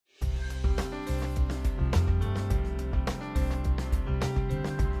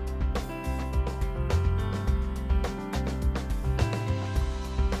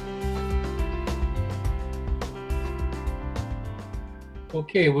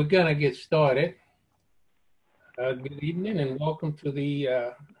Okay, we're gonna get started. Good evening and welcome to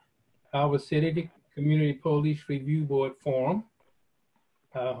the Iowa City Community Police Review Board Forum.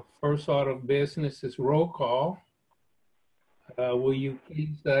 First order of business is roll call. Will you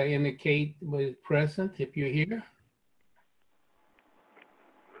please indicate with present if you're here?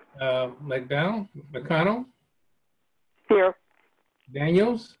 McConnell? Here.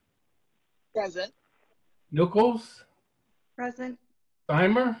 Daniels? Present. Nichols? Present.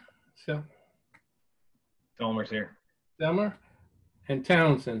 Steimer? Selmer's here. Selmer? And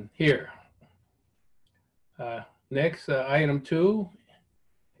Townsend here. Next, item 2,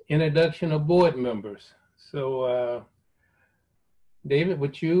 introduction of board members. So, David,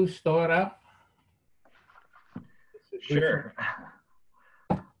 would you start out? Sure.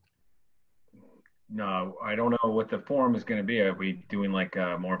 No, I don't know what the forum is going to be. Are we doing like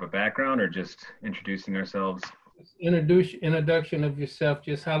more of a background or just introducing ourselves? Introduction of yourself,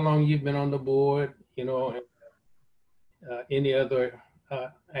 just how long you've been on the board, you know, any other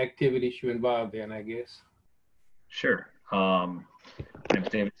activities you're involved in, I guess. Sure. My name's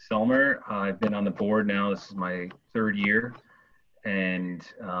David Selmer. I've been on the board now. This is my 3rd year. And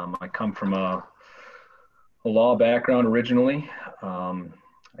I come from a law background originally.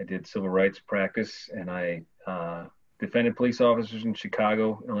 I did civil rights practice and I defended police officers in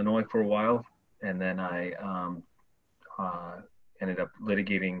Chicago, Illinois for a while. And then I ended up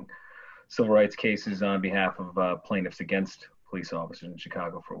litigating civil rights cases on behalf of plaintiffs against police officers in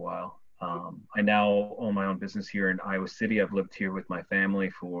Chicago for a while. I now own my own business here in Iowa City. I've lived here with my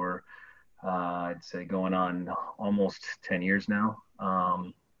family for, I'd say going on almost 10 years now,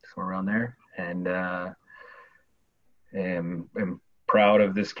 somewhere around there. And am proud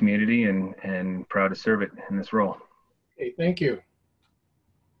of this community and proud to serve it in this role. Okay, thank you.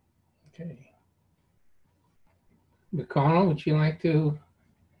 Okay. McConnell, would you like to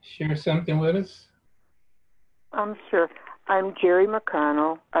share something with us? Sure. I'm Jerry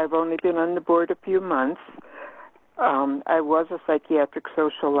McConnell. I've only been on the board a few months. I was a psychiatric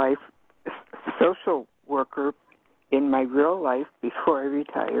social worker in my real life before I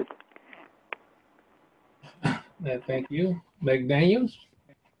retired. Thank you. McDaniels?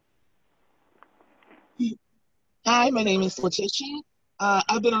 Hi, my name is Letitia.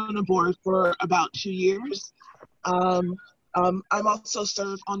 I've been on the board for about 2 years. I'm also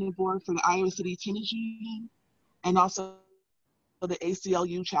served on the board for the Iowa City Tennis Union and also the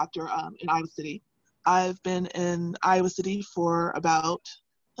ACLU chapter in Iowa City. I've been in Iowa City for about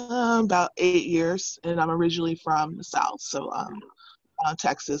 8 years, and I'm originally from the South, so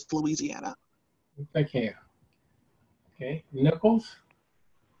Texas, Louisiana. Thank you. Okay, Nichols?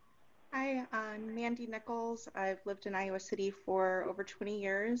 Hi, I'm Mandy Nichols. I've lived in Iowa City for over 20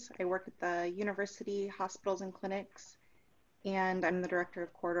 years. I work at the University Hospitals and Clinics, and I'm the director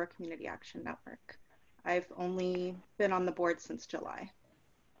of Corridor Community Action Network. I've only been on the board since July.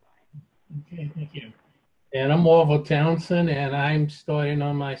 Okay, thank you. And I'm Orville Townsend, and I'm starting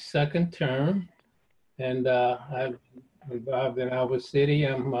on my 2nd term. And I'm involved in Iowa City.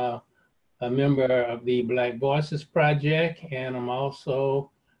 I'm a member of the Black Voices Project, and I'm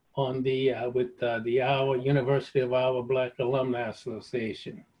also on the with the Iowa University of Iowa Black Alumni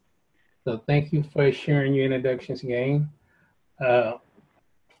Association. So thank you for sharing your introductions again. Item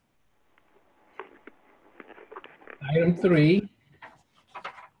 3.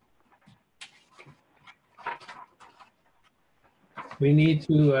 We need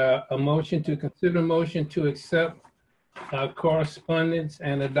to a motion to consider a motion to accept correspondence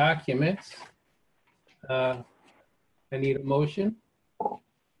and the documents. I need a motion.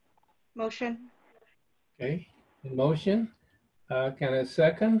 Motion. Okay, the motion. Can I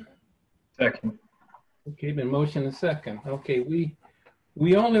second? Second. Okay, the motion and second. Okay, we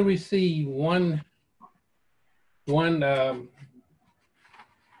only received one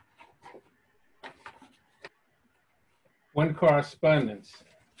correspondence,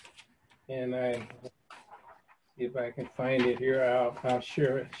 and if I can find it here, I'll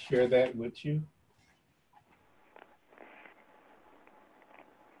share that with you.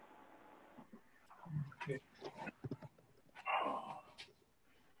 Okay.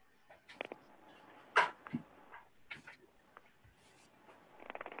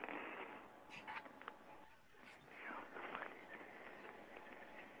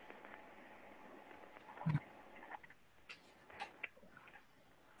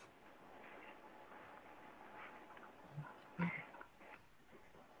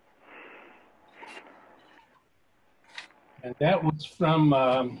 And that was from,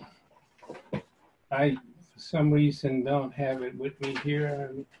 I, for some reason, don't have it with me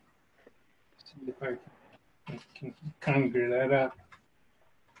here. Let's see if I can conjure that up.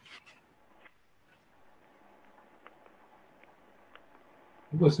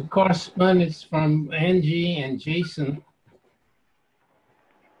 It was a correspondence from Angie and Jason,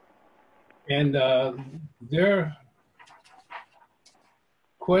 and their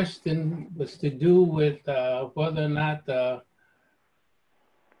question was to do with whether or not the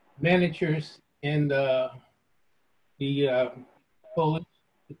managers in the police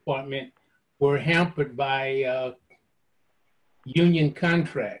department were hampered by union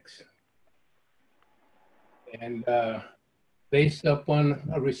contracts. And based upon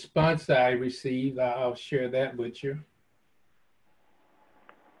a response I received, I'll share that with you.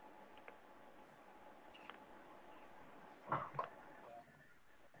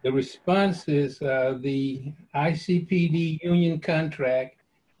 The response is the ICPD union contract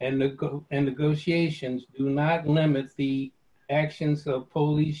and negotiations do not limit the actions of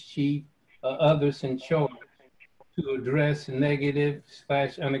police chief or others in charge to address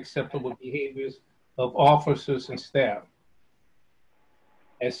negative/unacceptable behaviors of officers and staff.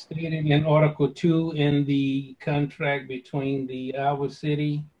 As stated in Article 2 in the contract between the Iowa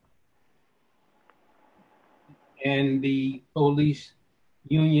City and the Police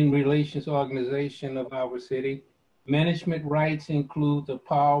Union Relations Organization of Iowa City, management rights include the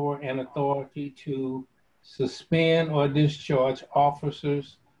power and authority to suspend or discharge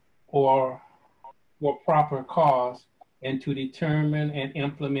officers or for proper cause, and to determine and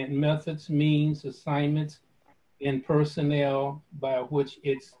implement methods, means, assignments, and personnel by which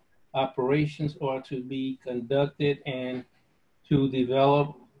its operations are to be conducted, and to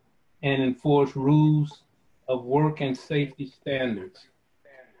develop and enforce rules of work and safety standards.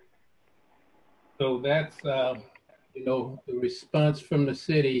 So that's, you know, the response from the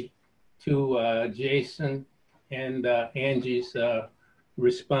city to Jason and Angie's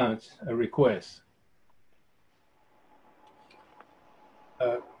response, request.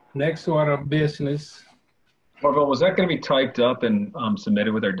 Next order of business. Orville, was that going to be typed up and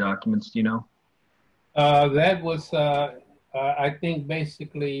submitted with our documents, do you know? That was, I think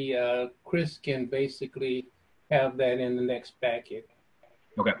basically, Chris can basically have that in the next packet.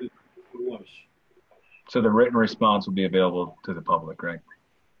 Okay. So the written response will be available to the public, right?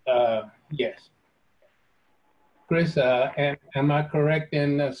 Yes. Chris, am I correct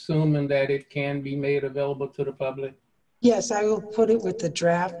in assuming that it can be made available to the public? Yes, I will put it with the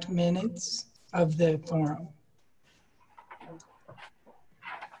draft minutes of the forum.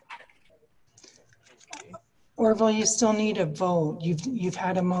 Orville, you still need a vote. You've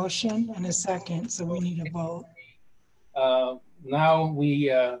had a motion and a second, so we need a vote. Now we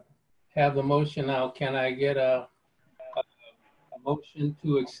have the motion. Now, can I get a motion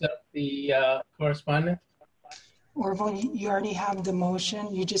to accept the correspondence? Orville, you already have the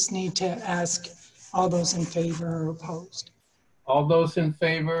motion. You just need to ask all those in favor or opposed. All those in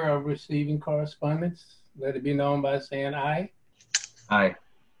favor of receiving correspondence, let it be known by saying aye. Aye.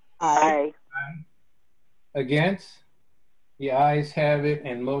 Aye. Aye. Against? The ayes have it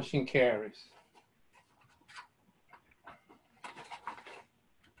and motion carries.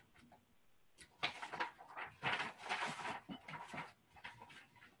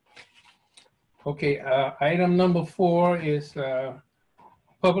 Okay, item number 4 is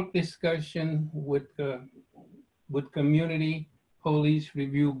public discussion with Community Police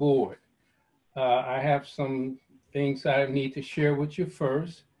Review Board. I have some things I need to share with you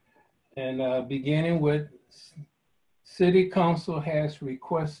first. And beginning with, City Council has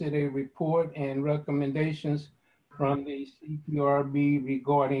requested a report and recommendations from the CPRB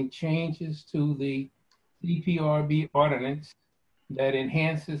regarding changes to the CPRB ordinance that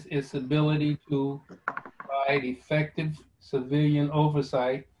enhances its ability to provide effective civilian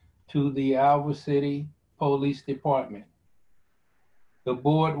oversight to the Iowa City Police Department. The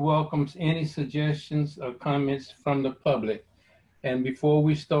board welcomes any suggestions or comments from the public. And before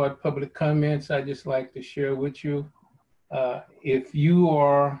we start public comments, I'd just like to share with you, if you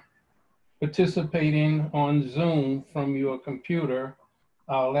are participating on Zoom from your computer,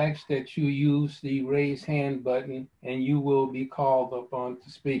 I'll ask that you use the raise hand button and you will be called upon to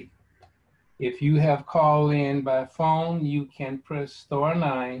speak. If you have called in by phone, you can press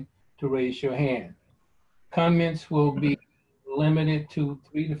 *9 to raise your hand. Comments will be limited to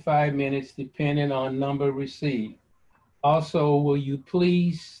 3 to 5 minutes depending on number received. Also, will you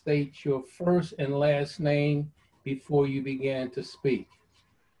please state your first and last name before you begin to speak?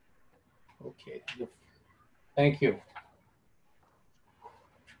 Okay, thank you.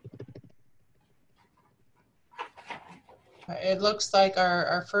 It looks like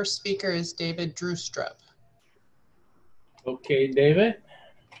our first speaker is David Drewstrup. Okay, David.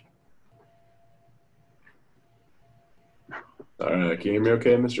 Can you hear me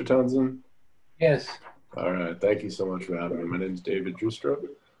okay, Mr. Townsend? Yes. All right, thank you so much for having me. My name is David Drustrup.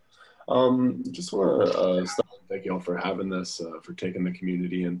 Just want to thank you all for having this, for taking the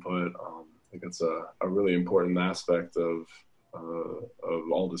community input. I think it's a really important aspect of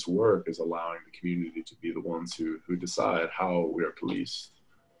all this work is allowing the community to be the ones who decide how we are policed.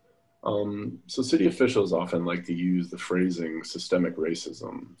 So city officials often like to use the phrasing systemic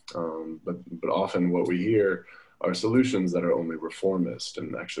racism, but often what we hear are solutions that are only reformist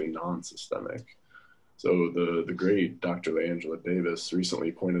and actually non-systemic. So the great Dr. Leangela Davis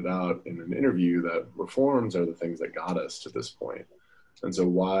recently pointed out in an interview that reforms are the things that got us to this point. And so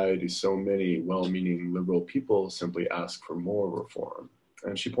why do so many well-meaning liberal people simply ask for more reform?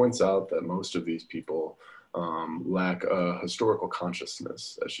 And she points out that most of these people lack a historical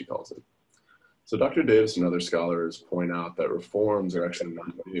consciousness, as she calls it. So Dr. Davis and other scholars point out that reforms are actually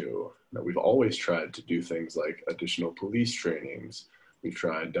not new, that we've always tried to do things like additional police trainings. We've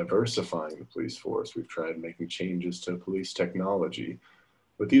tried diversifying the police force. We've tried making changes to police technology,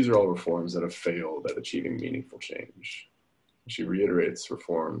 but these are all reforms that have failed at achieving meaningful change. She reiterates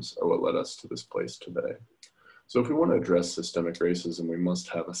reforms are what led us to this place today. So if we want to address systemic racism, we must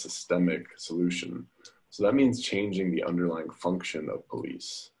have a systemic solution. So that means changing the underlying function of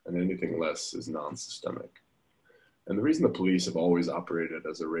police, and anything less is non-systemic. And the reason the police have always operated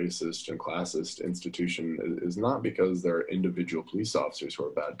as a racist and classist institution is not because there are individual police officers who are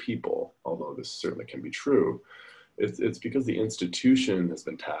bad people, although this certainly can be true. It's because the institution has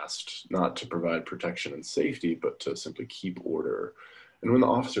been tasked not to provide protection and safety, but to simply keep order. And when the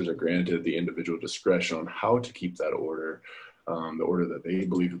officers are granted the individual discretion on how to keep that order, the order that they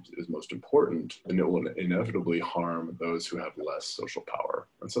believe is most important, then it will inevitably harm those who have less social power.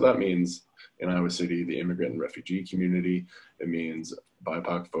 And so that means in Iowa City, the immigrant and refugee community, it means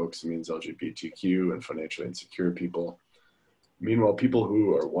BIPOC folks, it means LGBTQ and financially insecure people. Meanwhile, people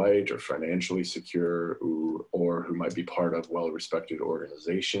who are white or financially secure or who might be part of well-respected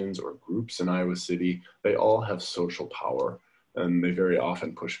organizations or groups in Iowa City, they all have social power, and they very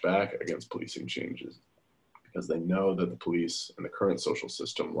often push back against policing changes because they know that the police and the current social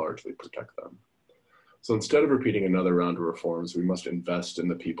system largely protect them. So instead of repeating another round of reforms, we must invest in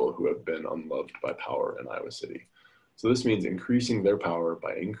the people who have been unloved by power in Iowa City. So this means increasing their power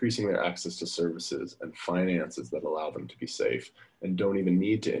by increasing their access to services and finances that allow them to be safe and don't even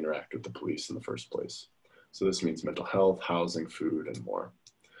need to interact with the police in the first place. So this means mental health, housing, food, and more.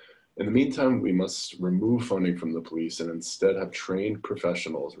 In the meantime, we must remove funding from the police and instead have trained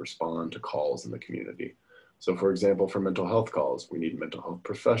professionals respond to calls in the community. So for example, for mental health calls, we need mental health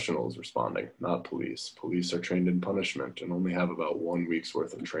professionals responding, not police. Police are trained in punishment and only have about 1 week's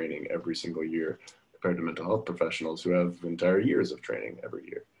worth of training every single year, compared to mental health professionals who have entire years of training every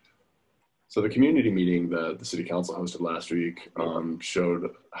year. So the community meeting that the city council hosted last week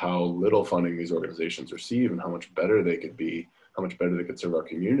showed how little funding these organizations receive and how much better they could be, how much better they could serve our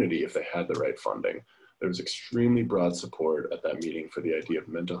community if they had the right funding. There was extremely broad support at that meeting for the idea of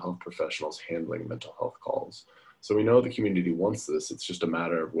mental health professionals handling mental health calls. So we know the community wants this. It's just a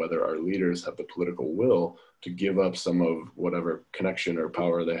matter of whether our leaders have the political will to give up some of whatever connection or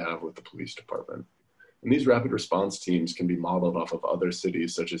power they have with the police department. And these rapid response teams can be modeled off of other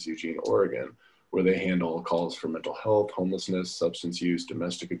cities such as Eugene, Oregon, where they handle calls for mental health, homelessness, substance use,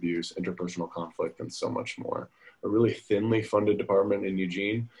 domestic abuse, interpersonal conflict, and so much more. A really thinly funded department in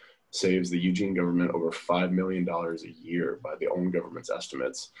Eugene saves the Eugene government over $5 million a year by the own government's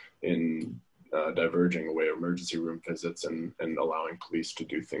estimates in diverging away emergency room visits and allowing police to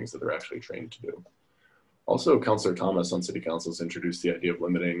do things that they're actually trained to do. Also, Councillor Thomas on City Council has introduced the idea of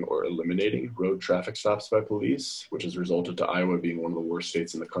limiting or eliminating road traffic stops by police, which has resulted to Iowa being one of the worst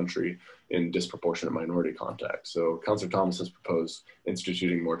states in the country in disproportionate minority contact. So Councillor Thomas has proposed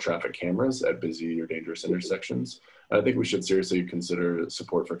instituting more traffic cameras at busy or dangerous intersections. And I think we should seriously consider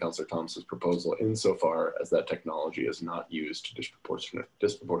support for Councillor Thomas's proposal insofar as that technology is not used to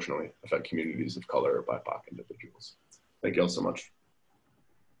disproportionately affect communities of color or BIPOC individuals. Thank you all so much.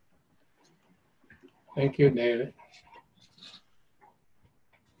 Thank you, David.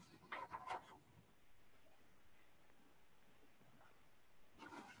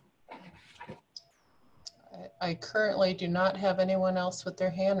 I currently do not have anyone else with their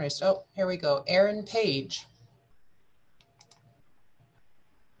hand raised. Oh, here we go. Aaron Page.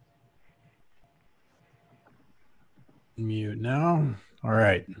 Mute now. All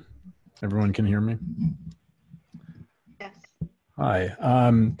right. Everyone can hear me? Yes. Hi.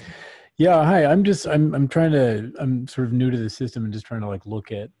 Yeah, hi. I'm sort of new to the system and just trying to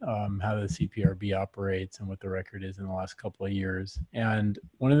look at how the CPRB operates and what the record is in the last couple of years. And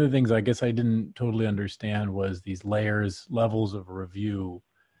one of the things I guess I didn't totally understand was these levels of review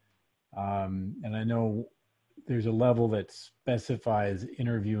And I know there's a level that specifies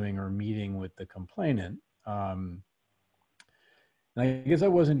interviewing or meeting with the complainant. And I guess I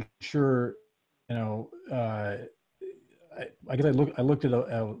wasn't sure, you know, I guess I looked at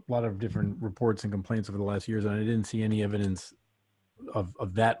a lot of different reports and complaints over the last years, and I didn't see any evidence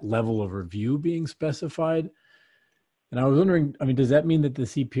of that level of review being specified. And I was wondering, I mean, does that mean that the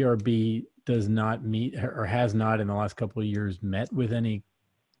CPRB does not meet or has not in the last couple of years met with any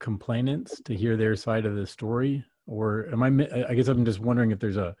complainants to hear their side of the story? Or am I guess I'm just wondering if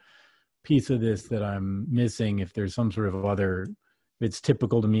there's a piece of this that I'm missing, if there's some sort of other, it's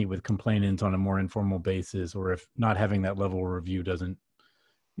typical to meet with complainants on a more informal basis, or if not having that level of review doesn't,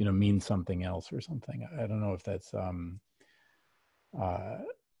 you know, mean something else or something. I don't know if that's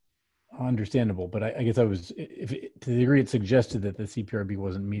understandable, but I guess I was, if to the degree it suggested that the CPRB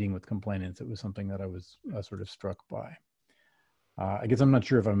wasn't meeting with complainants, it was something that I was sort of struck by. I guess I'm not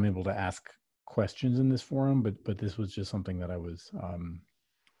sure if I'm able to ask questions in this forum, but this was just something that I was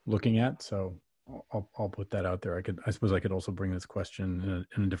looking at. So I'll put that out there. I suppose I could also bring this question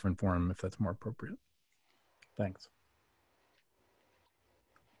in a different forum if that's more appropriate. Thanks.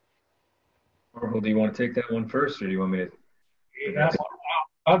 Orville, do you want to take that one first, or do you want me to? Yeah,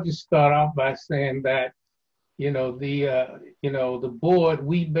 I'll just start off by saying that, you know, the board,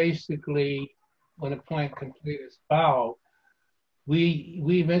 we basically, when a complaint is filed, we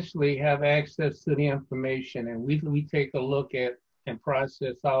eventually have access to the information, and we take a look at and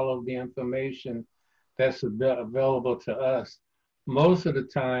process all of the information that's available to us. Most of the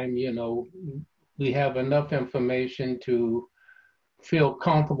time, you know, we have enough information to feel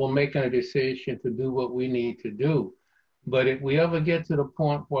comfortable making a decision to do what we need to do. But if we ever get to the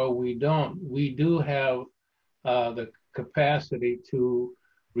point where we don't, we do have the capacity to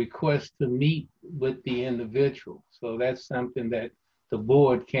request to meet with the individual. So that's something that the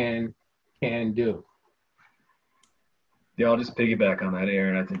board can do. Yeah, I'll just piggyback on that,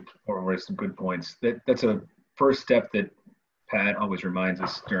 Aaron. I think Orville raised some good points. That's a first step that Pat always reminds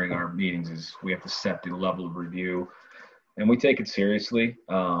us during our meetings, is we have to set the level of review, and we take it seriously.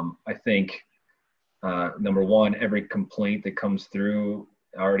 I think number one, every complaint that comes through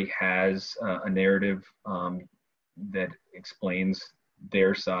already has a narrative that explains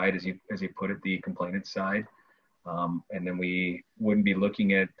their side, as you put it, the complainant's side. And then we wouldn't be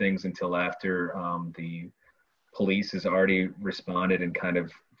looking at things until after the police has already responded and kind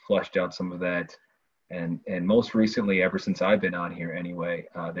of flushed out some of that. And most recently, ever since I've been on here anyway,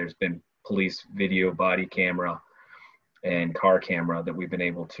 there's been police video, body camera, and car camera that we've been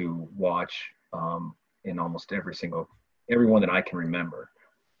able to watch in almost every one that I can remember,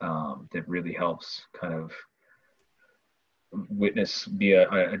 that really helps kind of be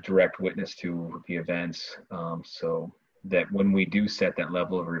a direct witness to the events, so that when we do set that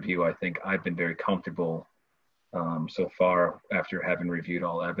level of review, I think I've been very comfortable so far, after having reviewed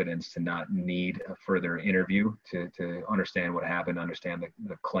all evidence, to not need a further interview to understand what happened, understand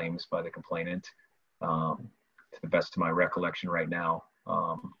the claims by the complainant. To the best of my recollection right now,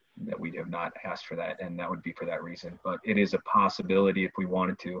 that we have not asked for that, and that would be for that reason. But it is a possibility if we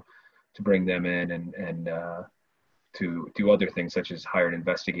wanted to bring them in and to do other things, such as hire an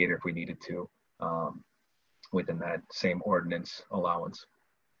investigator if we needed to, within that same ordinance allowance.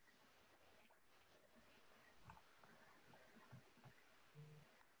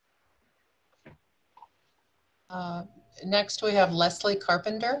 Next, we have Leslie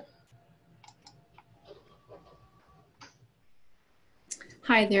Carpenter.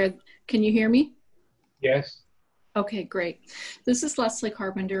 Hi there. Can you hear me? Yes. Okay, great. This is Leslie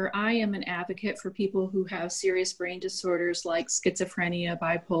Carpenter. I am an advocate for people who have serious brain disorders like schizophrenia,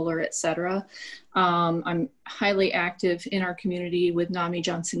 bipolar, etc. I'm highly active in our community with NAMI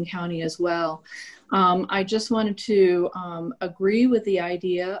Johnson County as well. I just wanted to agree with the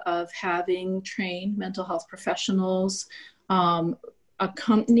idea of having trained mental health professionals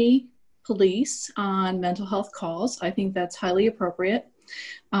accompany police on mental health calls. I think that's highly appropriate.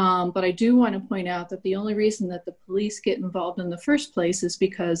 But I do want to point out that the only reason that the police get involved in the first place is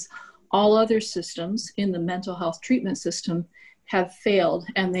because all other systems in the mental health treatment system have failed,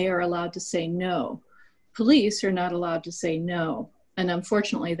 and they are allowed to say no. Police are not allowed to say no. And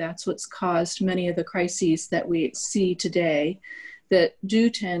unfortunately, that's what's caused many of the crises that we see today that do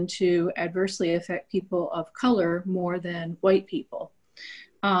tend to adversely affect people of color more than white people.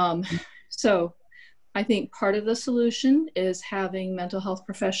 So I think part of the solution is having mental health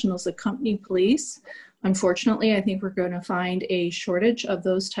professionals accompany police. Unfortunately, I think we're going to find a shortage of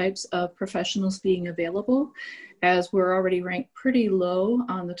those types of professionals being available, as we're already ranked pretty low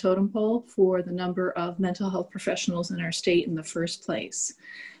on the totem pole for the number of mental health professionals in our state in the first place.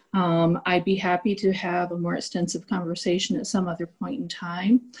 I'd be happy to have a more extensive conversation at some other point in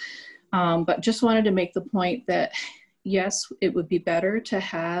time. But just wanted to make the point that, yes, it would be better to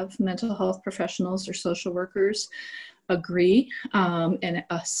have mental health professionals or social workers agree and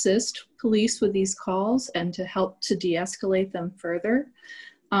assist police with these calls and to help to de-escalate them further.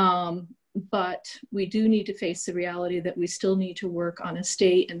 But we do need to face the reality that we still need to work on a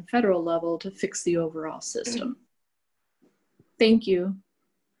state and federal level to fix the overall system. Thank you.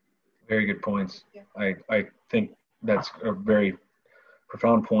 Very good points. Yeah. I think that's a very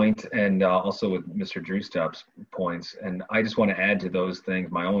profound point, and also with Mr. Drewstop's points. And I just want to add to those things.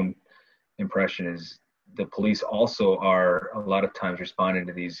 My own impression is the police also are a lot of times responding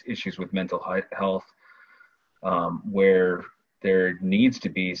to these issues with mental health, where there needs to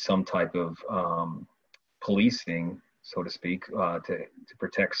be some type of policing, so to speak, to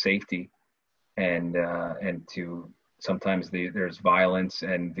protect safety, and to sometimes there's violence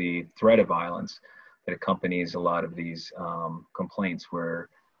and the threat of violence that accompanies a lot of these complaints, where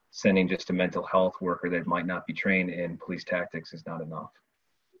sending just a mental health worker that might not be trained in police tactics is not enough.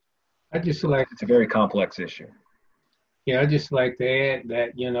 It's a very complex issue. Yeah, I just like to add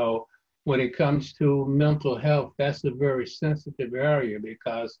that, you know, when it comes to mental health, that's a very sensitive area,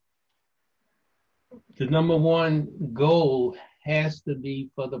 because the number one goal has to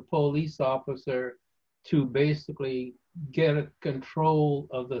be for the police officer to basically get a control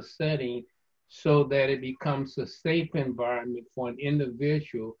of the setting so that it becomes a safe environment for an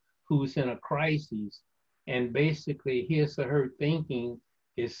individual who's in a crisis. And basically his or her thinking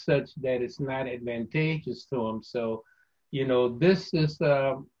is such that it's not advantageous to them. So, you know, this is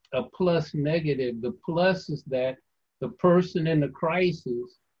a plus negative. The plus is that the person in the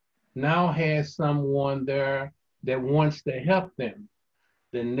crisis now has someone there that wants to help them.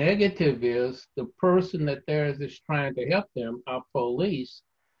 The negative is the person that there is trying to help them, our police,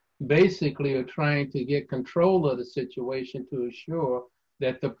 basically are trying to get control of the situation to assure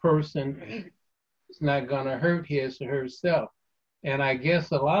that the person is not going to hurt his or herself. And I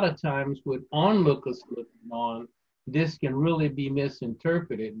guess a lot of times with onlookers looking on, this can really be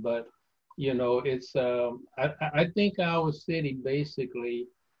misinterpreted. But, you know, it's I think our city basically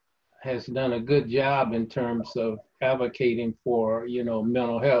has done a good job in terms of advocating for, you know,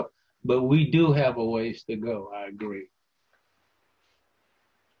 mental health, but we do have a ways to go. I agree.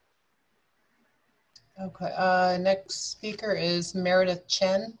 Okay, next speaker is Meredith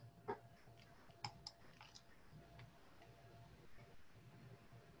Chen.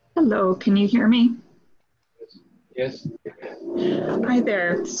 Hello, can you hear me? Yes. Hi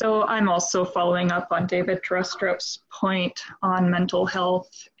there. So I'm also following up on David Drustrop's point on mental health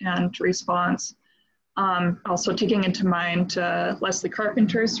and response. Also taking into mind Leslie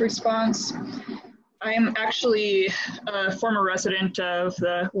Carpenter's response. I am actually a former resident of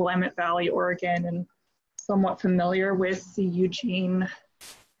the Willamette Valley, Oregon, and somewhat familiar with the Eugene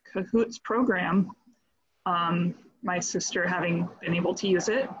Cahoots program. My sister having been able to use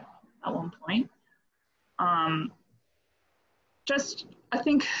it at one point. I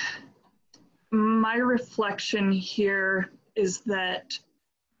think my reflection here is that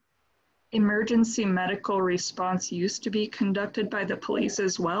emergency medical response used to be conducted by the police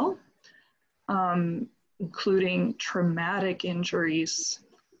as well, including traumatic injuries,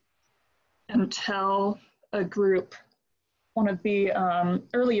 until a group, one of the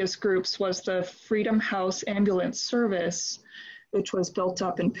earliest groups was the Freedom House Ambulance Service, which was built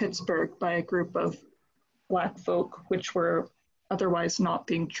up in Pittsburgh by a group of Black folk, which were otherwise not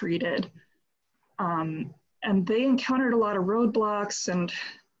being treated. And they encountered a lot of roadblocks and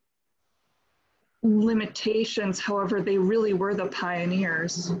limitations. However, they really were the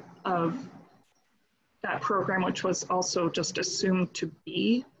pioneers of that program, which was also just assumed to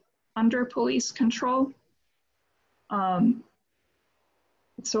be under police control.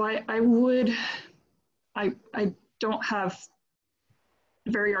 So I don't have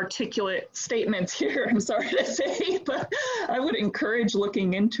very articulate statements here, I'm sorry to say, but I would encourage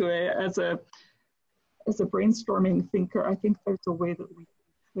looking into it as a brainstorming thinker. I think there's a way that we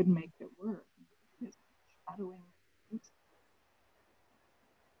could make it work. Shadowing,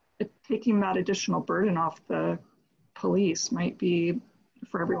 taking that additional burden off the police might be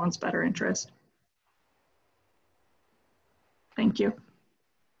for everyone's better interest. Thank you.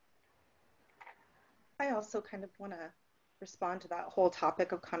 I also kind of want to respond to that whole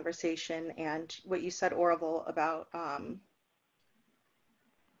topic of conversation and what you said, Orville, about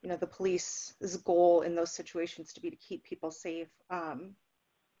you know, the police's goal in those situations to be to keep people safe.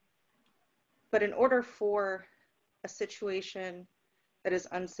 But in order for a situation that is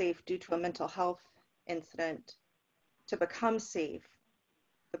unsafe due to a mental health incident to become safe,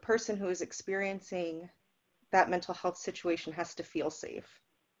 the person who is experiencing that mental health situation has to feel safe.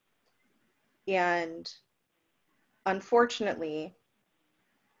 And unfortunately,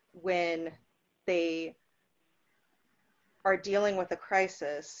 when they are dealing with a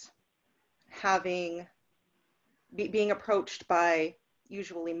crisis, being approached by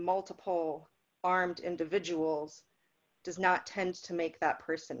usually multiple armed individuals does not tend to make that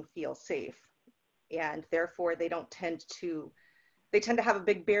person feel safe. And therefore they tend to have a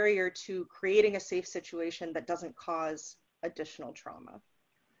big barrier to creating a safe situation that doesn't cause additional trauma.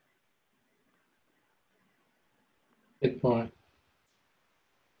 Good point.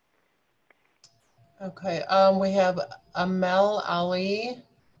 Okay, we have Amel Ali,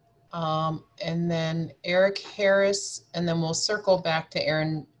 and then Eric Harris, and then we'll circle back to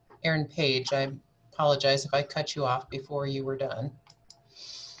Aaron Page. I apologize if I cut you off before you were done.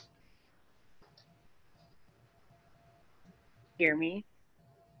 Hear me?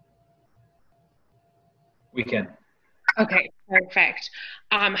 We can. Okay, perfect.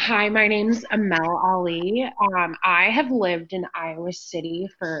 Hi, my name's Amel Ali. I have lived in Iowa City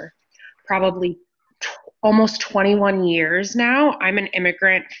for probably almost 21 years now. I'm an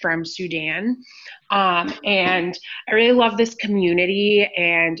immigrant from Sudan, and I really love this community,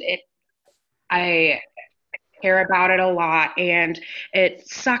 and I care about it a lot. And it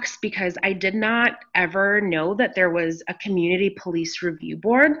sucks because I did not ever know that there was a community police review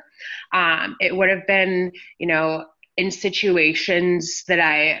board. It would have been, in situations that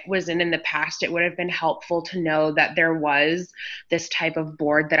I was in the past, it would have been helpful to know that there was this type of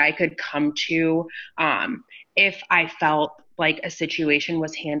board that I could come to if I felt like a situation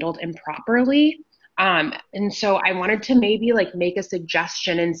was handled improperly. And so I wanted to maybe make a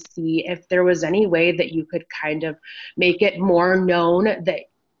suggestion and see if there was any way that you could kind of make it more known that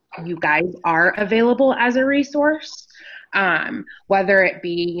you guys are available as a resource. Whether it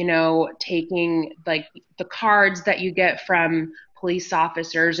be, taking the cards that you get from police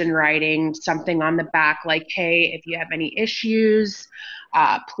officers and writing something on the back like, hey, if you have any issues,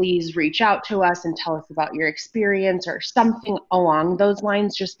 please reach out to us and tell us about your experience, or something along those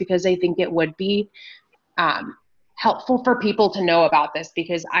lines, just because I think it would be helpful for people to know about this,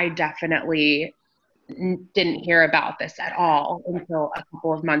 because I definitely didn't hear about this at all until a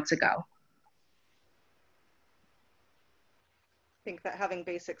couple of months ago. I think that having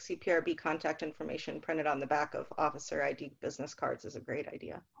basic CPRB contact information printed on the back of officer ID business cards is a great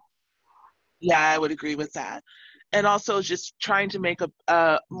idea. Yeah, I would agree with that. And also just trying to make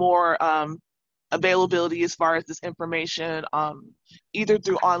a more availability as far as this information, either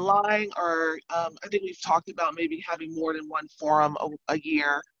through online or I think we've talked about maybe having more than one forum a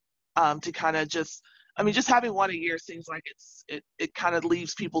year to kind of just having one a year seems like it kind of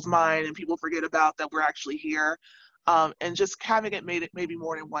leaves people's mind and people forget about that we're actually here. And just having it maybe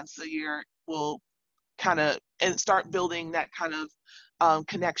more than once a year will kind of and start building that kind of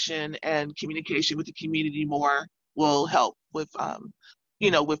connection and communication with the community more will help with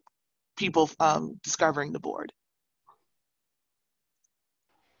with people discovering the board.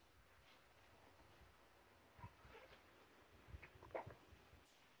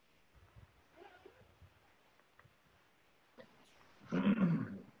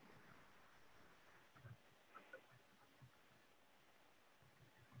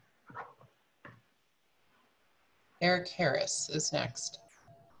 Eric Harris is next.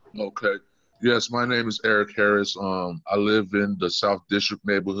 Okay. Yes, my name is Eric Harris. I live in the South District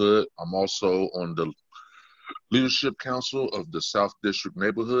neighborhood. I'm also on the Leadership Council of the South District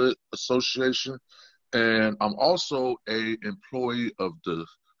Neighborhood Association. And I'm also an employee of the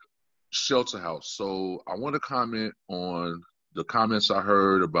shelter house. So I want to comment on the comments I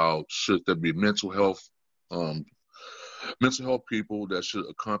heard about should there be mental health people that should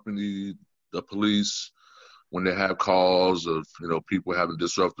accompany the police when they have calls of, people having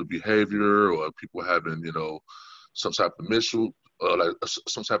disruptive behavior or people having, some type of mental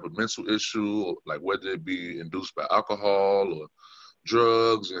issue, like whether it be induced by alcohol or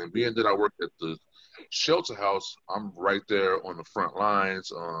drugs. And being that I work at the shelter house, I'm right there on the front lines.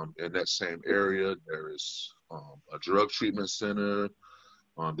 In that same area, there is a drug treatment center.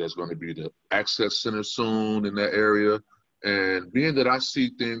 There's going to be the access center soon in that area. And being that I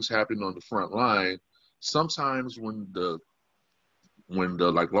see things happening on the front line, sometimes when the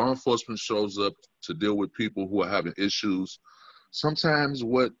law enforcement shows up to deal with people who are having issues, sometimes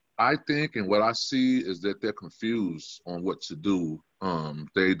what I think and what I see is that they're confused on what to do.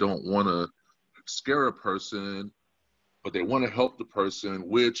 They don't want to scare a person, but they want to help the person,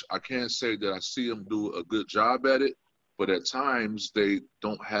 which I can't say that I see them do a good job at it, but at times they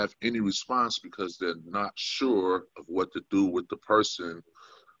don't have any response because they're not sure of what to do with the person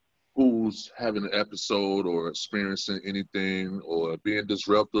who's having an episode or experiencing anything or being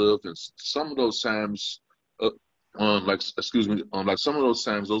disruptive, and some of those times, like some of those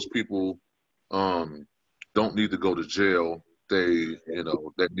times, those people don't need to go to jail. They,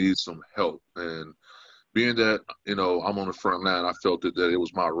 that need some help. And being that, I'm on the front line, I felt that it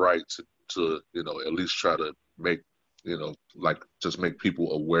was my right to at least try to make, just make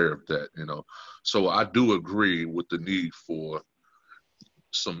people aware of that, So I do agree with the need for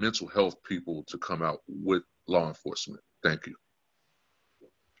some mental health people to come out with law enforcement. Thank you.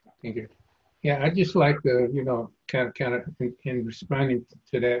 Thank you. Yeah, I just like to, kind of in responding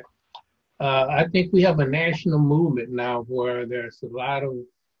to that. I think we have a national movement now where there's a lot of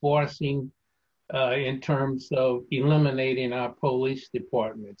forcing in terms of eliminating our police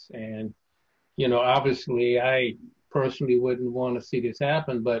departments. And, obviously I personally wouldn't want to see this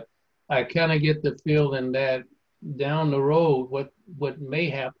happen, but I kind of get the feeling that down the road, what may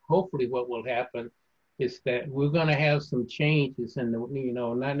happen, hopefully what will happen is that we're going to have some changes in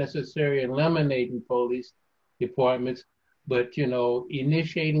the, not necessarily eliminating police departments, but,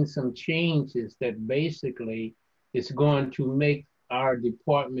 initiating some changes that basically is going to make our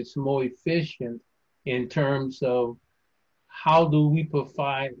departments more efficient in terms of how do we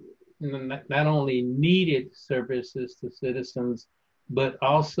provide not only needed services to citizens, but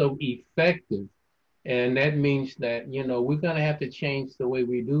also effective. And that means that, we're going to have to change the way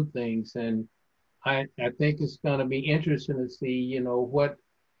we do things. And I think it's going to be interesting to see, what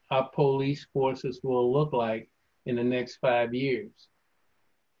our police forces will look like in the next 5 years.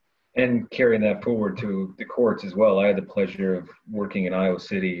 And carrying that forward to the courts as well. I had the pleasure of working in Iowa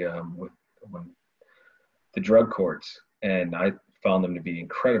City with the drug courts, and I found them to be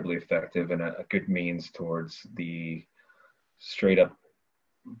incredibly effective and a good means towards the straight up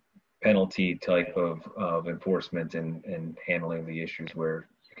penalty type of enforcement and handling the issues where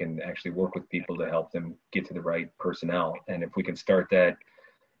you can actually work with people to help them get to the right personnel. And if we can start that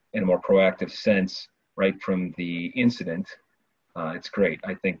in a more proactive sense right from the incident, it's great.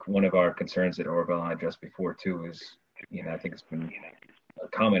 I think one of our concerns that Orville and I addressed before too is, I think it's been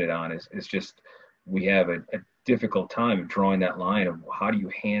commented on, is just we have a difficult time drawing that line of how do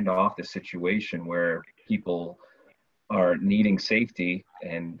you hand off the situation where people are needing safety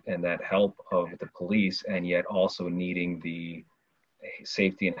and that help of the police, and yet also needing the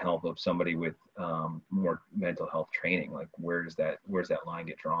safety and help of somebody with more mental health training. Like where's that line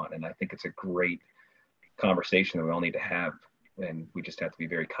get drawn? And I think it's a great conversation that we all need to have, and we just have to be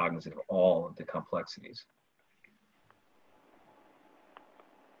very cognizant of all of the complexities.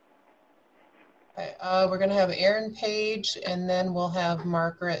 Okay, we're going to have Aaron Page, and then we'll have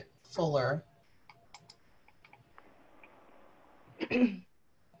Margaret Fuller.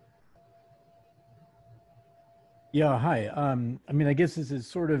 Yeah, hi. I guess this is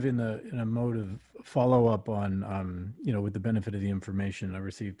sort of in a mode of follow up on, with the benefit of the information I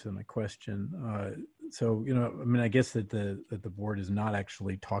received to my question. So, I guess that the board is not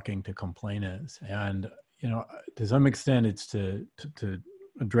actually talking to complainants, and to some extent, it's to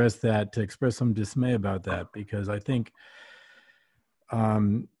address that, to express some dismay about that, because I think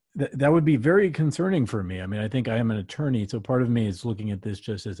that would be very concerning for me. I think I am an attorney, so part of me is looking at this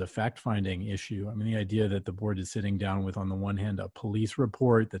just as a fact-finding issue. The idea that the board is sitting down with, on the one hand, a police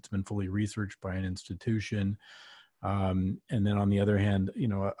report that's been fully researched by an institution, and then on the other hand,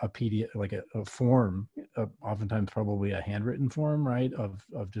 a PDF, like a form, oftentimes probably a handwritten form, right, of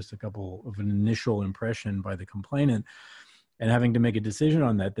just an initial impression by the complainant, and having to make a decision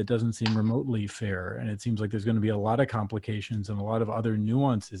on that doesn't seem remotely fair. And it seems like there's going to be a lot of complications and a lot of other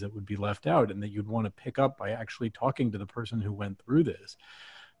nuances that would be left out and that you'd want to pick up by actually talking to the person who went through this.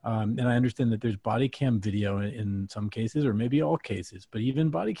 And I understand that there's body cam video in some cases, or maybe all cases, but even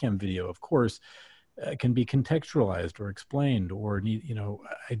body cam video, of course, can be contextualized or explained, or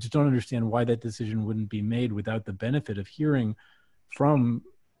I just don't understand why that decision wouldn't be made without the benefit of hearing from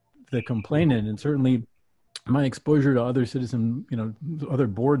the complainant. And certainly my exposure to other other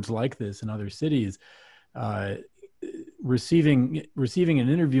boards like this in other cities, receiving and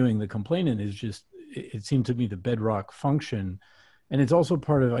interviewing the complainant is just, it seemed to me, the bedrock function. And it's also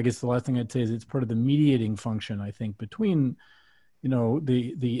part of, I guess the last thing I'd say is it's part of the mediating function, I think, between,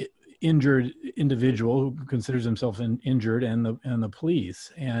 the injured individual who considers himself injured and the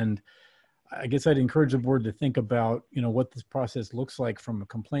police. And I guess I'd encourage the board to think about, what this process looks like from a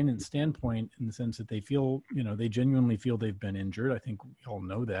complainant standpoint, in the sense that they feel, they genuinely feel they've been injured. I think we all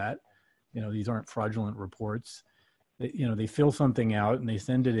know that, these aren't fraudulent reports. They fill something out and they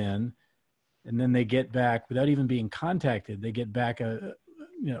send it in, and then they get back, without even being contacted, they get back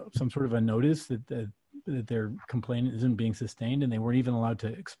some sort of a notice that their complaint isn't being sustained, and they weren't even allowed to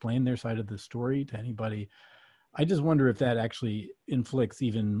explain their side of the story to anybody. I just wonder if that actually inflicts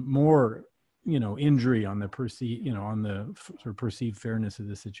even more, injury on the sort of perceived fairness of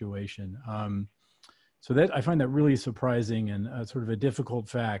the situation. So that I find that really surprising and sort of a difficult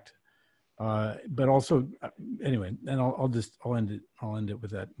fact. But also, anyway, and I'll end it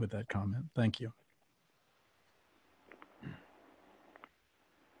with that comment. Thank you.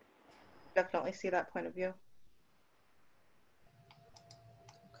 Definitely see that point of view.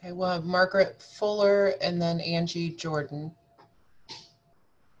 Okay, we'll have Margaret Fuller and then Angie Jordan.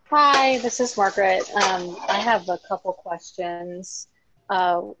 Hi, this is Margaret. I have a couple questions.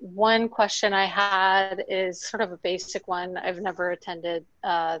 One question I had is sort of a basic one. I've never attended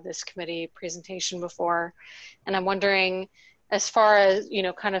this committee presentation before, and I'm wondering, as far as,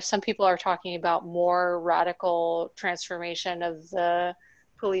 kind of some people are talking about more radical transformation of the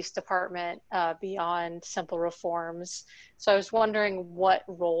police department beyond simple reforms. So I was wondering what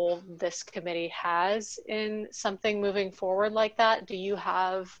role this committee has in something moving forward like that. Do you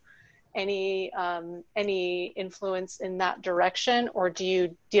have any influence in that direction, or do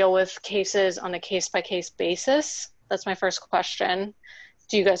you deal with cases on a case-by-case basis? That's my first question.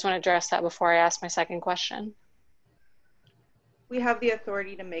 Do you guys want to address that before I ask my second question? We have the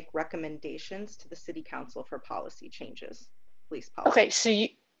authority to make recommendations to the city council for policy changes, police policy. Okay, so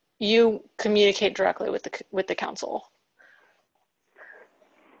you communicate directly with the council.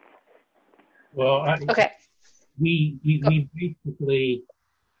 Well, okay. We basically,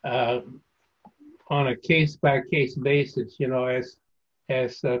 on a case-by-case basis,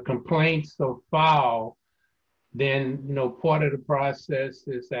 as complaints are filed, then, part of the process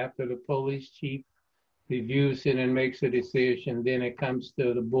is after the police chief reviews it and makes a decision, then it comes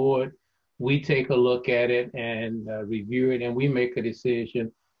to the board. We take a look at it and review it, and we make a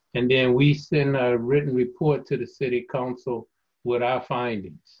decision. And then we send a written report to the city council with our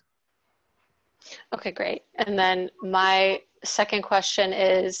findings. Okay, great. And then my second question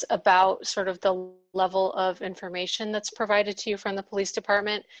is about sort of the level of information that's provided to you from the police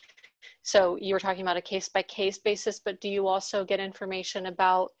department. So you were talking about a case-by-case basis, but do you also get information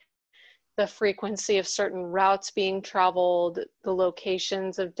about the frequency of certain routes being traveled, the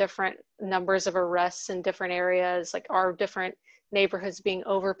locations of different numbers of arrests in different areas, like are different neighborhoods being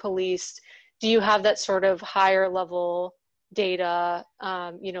over-policed? Do you have that sort of higher level data,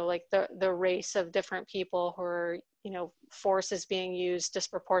 like the race of different people who are, force is being used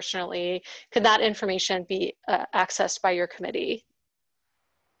disproportionately? Could that information be accessed by your committee?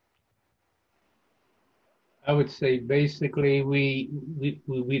 I would say basically we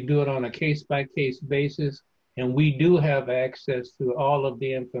do it on a case-by-case basis, and we do have access to all of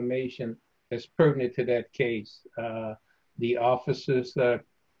the information that's pertinent to that case. The officers'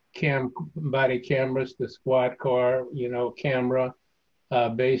 body cameras, the squad car, camera.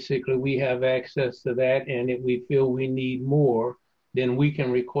 Basically, we have access to that, and if we feel we need more, then we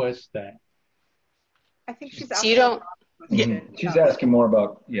can request that. I think she's so asking. You don't. She's asking more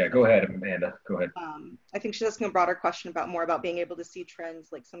about. Yeah, go ahead, Amanda. Go ahead. I think she's asking a broader question about more about being able to see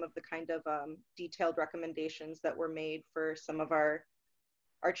trends, like some of the kind of detailed recommendations that were made for some of our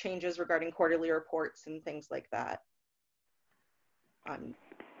changes regarding quarterly reports and things like that.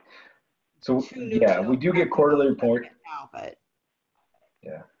 So yeah, we do get quarterly report. Now, but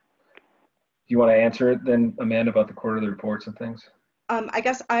yeah. Do you want to answer it then, Amanda, about the quarterly reports and things? I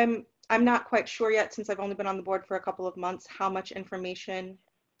guess I'm not quite sure yet, since I've only been on the board for a couple of months, how much information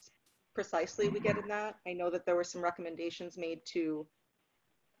precisely we get in that. I know that there were some recommendations made to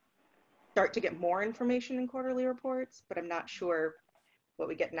start to get more information in quarterly reports, but I'm not sure what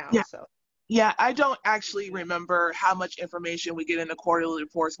we get now. Yeah. So. Yeah, I don't actually remember how much information we get in the quarterly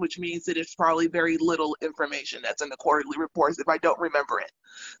reports, which means that it's probably very little information that's in the quarterly reports if I don't remember it.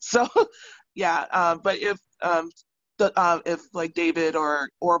 So, yeah, but if like David or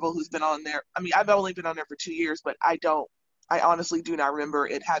Orville, who's been on there, I mean, I've only been on there for 2 years, but I honestly do not remember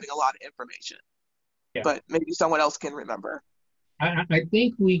it having a lot of information. Yeah. But maybe someone else can remember. I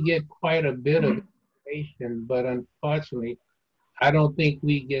think we get quite a bit of information, but unfortunately, I don't think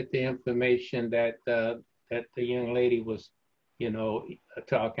we get the information that the young lady was,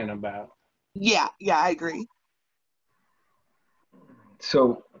 talking about. Yeah, I agree.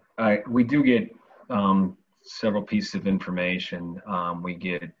 So we do get several pieces of information. We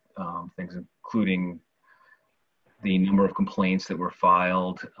get things including the number of complaints that were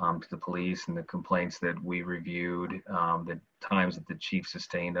filed to the police and the complaints that we reviewed, the times that the chief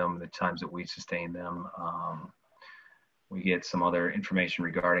sustained them, the times that we sustained them. We get some other information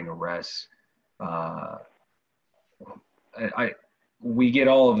regarding arrests. we get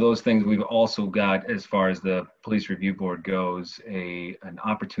all of those things. We've also got, as far as the Police Review Board goes, an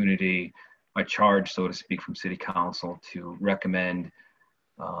opportunity, a charge, so to speak, from City Council to recommend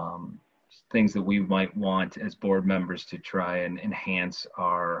things that we might want as board members to try and enhance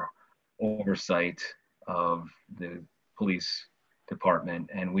our oversight of the police department.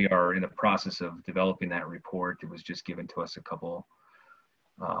 And we are in the process of developing that report. It was just given to us a couple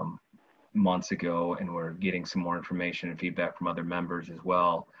months ago, and we're getting some more information and feedback from other members as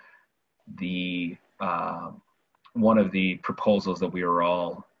well. The one of the proposals that we are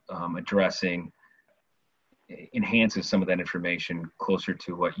all addressing enhances some of that information closer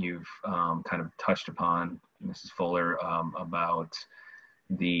to what you've kind of touched upon, Mrs. Fuller, about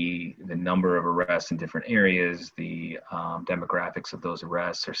the number of arrests in different areas, the demographics of those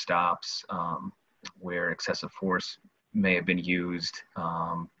arrests or stops, where excessive force may have been used,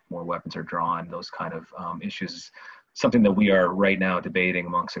 more weapons are drawn, those kind of issues. Something that we are right now debating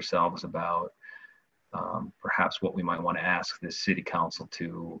amongst ourselves about perhaps what we might want to ask the City Council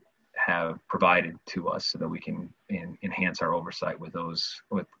to have provided to us so that we can enhance our oversight with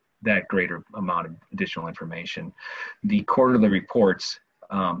that greater amount of additional information. The quarterly reports,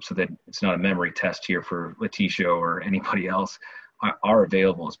 so that it's not a memory test here for Letitia or anybody else, are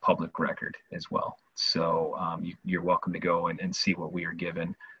available as public record as well. So you're welcome to go and see what we are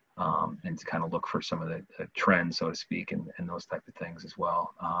given, and to kind of look for some of the trends, so to speak, and those type of things as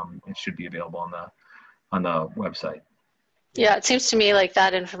well. It should be available on the website. Yeah, it seems to me like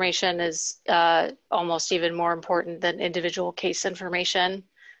that information is almost even more important than individual case information.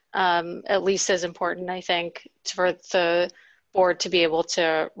 At least as important, I think, for the board to be able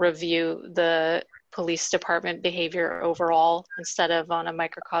to review the police department behavior overall instead of on a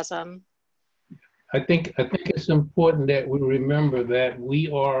microcosm. I think it's important that we remember that we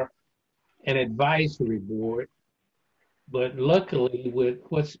are an advisory board, but luckily with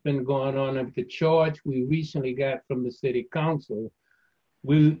what's been going on with the charge we recently got from the City Council,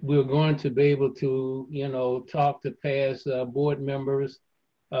 we're going to be able to, talk to past board members,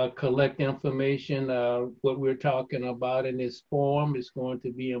 collect information. What we're talking about in this forum is going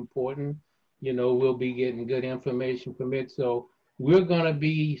to be important. We'll be getting good information from it. So we're going to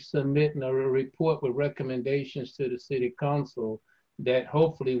be submitting a report with recommendations to the City Council that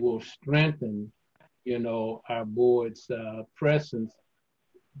hopefully will strengthen, our board's presence,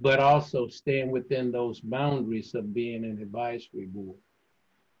 but also staying within those boundaries of being an advisory board.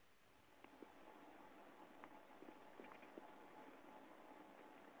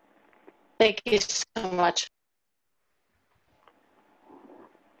 Thank you so much.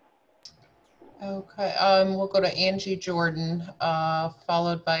 Okay, we'll go to Angie Jordan,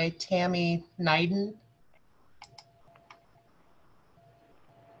 followed by Tammy Neiden.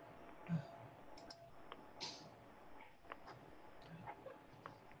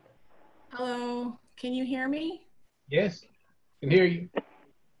 Hello, can you hear me? Yes, I can hear you.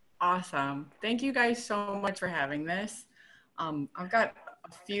 Awesome. Thank you guys so much for having this. I've got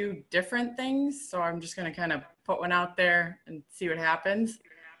a few different things, so I'm just going to kind of put one out there and see what happens.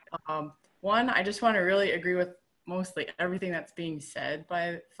 One, I just want to really agree with mostly everything that's being said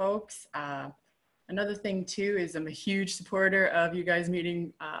by folks. Another thing too is I'm a huge supporter of you guys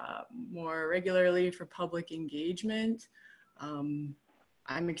meeting more regularly for public engagement.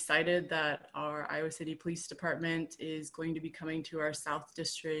 I'm excited that our Iowa City Police Department is going to be coming to our South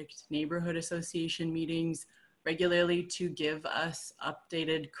District Neighborhood Association meetings regularly to give us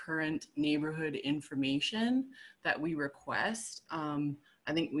updated current neighborhood information that we request.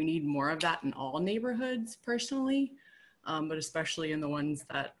 I think we need more of that in all neighborhoods personally, but especially in the ones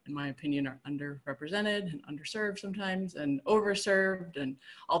that, in my opinion, are underrepresented and underserved sometimes and overserved and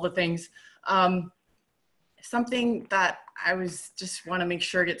all the things. Something that I just want to make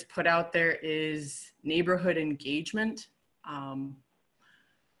sure gets put out there is neighborhood engagement.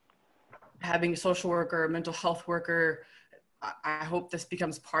 Having a social worker, a mental health worker, I hope this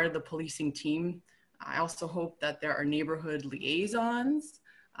becomes part of the policing team. I also hope that there are neighborhood liaisons,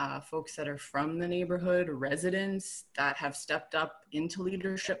 folks that are from the neighborhood, residents that have stepped up into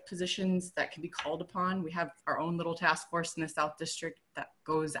leadership positions that can be called upon. We have our own little task force in the South District that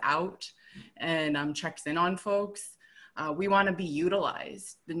goes out and checks in on folks. We want to be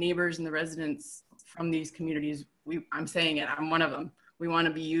utilized. The neighbors and the residents from these communities, I'm saying it, I'm one of them. We want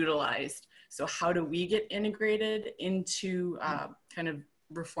to be utilized. So how do we get integrated into kind of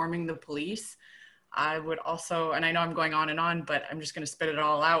reforming the police? I would also, and I know I'm going on, but I'm just going to spit it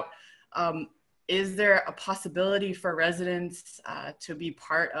all out. Is there a possibility for residents to be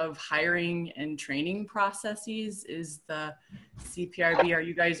part of hiring and training processes? Is the CPRB, are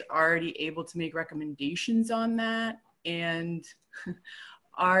you guys already able to make recommendations on that? And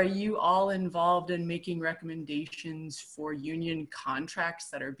are you all involved in making recommendations for union contracts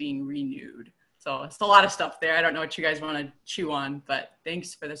that are being renewed? So it's a lot of stuff there. I don't know what you guys want to chew on, but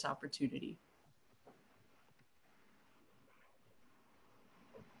thanks for this opportunity.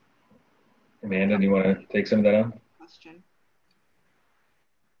 Amanda, do you want to take some of that on? Question.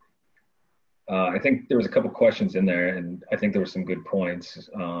 I think there was a couple questions in there, and I think there were some good points.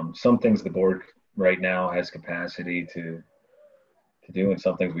 Some things the board right now has capacity to do, and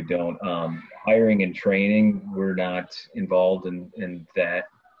some things we don't. Hiring and training, we're not involved in that.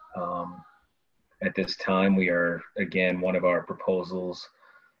 At this time, we are, again, one of our proposals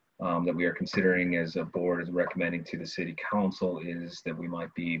that we are considering as a board is recommending to the city council is that we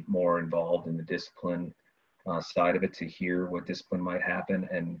might be more involved in the discipline side of it to hear what discipline might happen,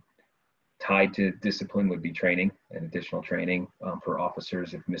 and tied to discipline would be training and additional training for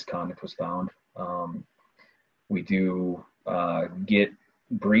officers if misconduct was found. We do get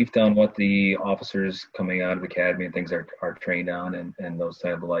briefed on what the officers coming out of the academy and things are trained on and those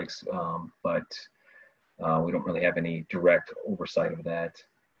type of likes, but we don't really have any direct oversight of that.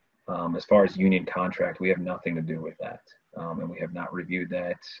 As far as union contract, we have nothing to do with that, and we have not reviewed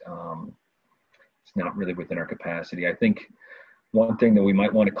that. It's not really within our capacity. I think one thing that we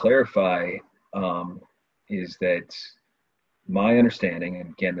might want to clarify is that my understanding,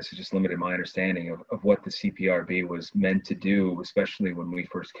 and again, this is just limited my understanding of what the CPRB was meant to do, especially when we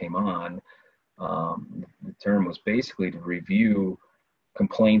first came on, the term was basically to review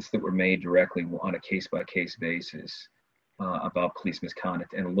complaints that were made directly on a case-by-case basis about police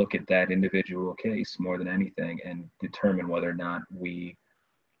misconduct and look at that individual case more than anything and determine whether or not we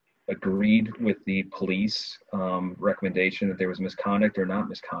agreed with the police recommendation that there was misconduct or not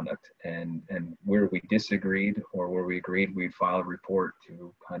misconduct, and where we disagreed or where we agreed, we'd file a report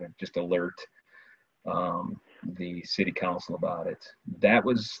to kind of just alert the city council about it. That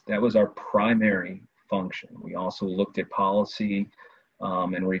was our primary function. We also looked at policy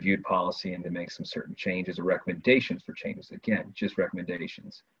and reviewed policy and to make some certain changes or recommendations for changes. Again, just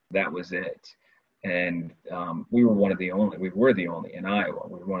recommendations. That was it. And we were the only in Iowa.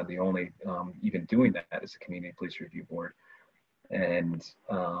 We were one of the only even doing that as a community police review board. And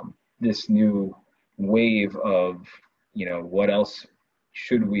this new wave of, what else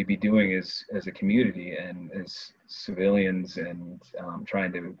should we be doing as a community and as civilians and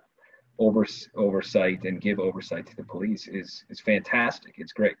trying to oversight and give oversight to the police is fantastic.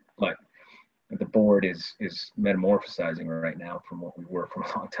 It's great, but the board is metamorphosizing right now from what we were from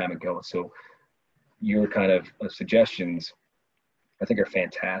a long time ago. So your kind of suggestions, I think, are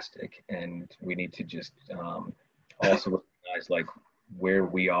fantastic, and we need to just also recognize like where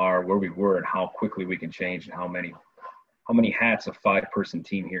we are, where we were, and how quickly we can change, and how many hats a 5-person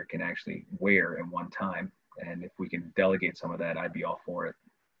team here can actually wear at one time. And if we can delegate some of that, I'd be all for it.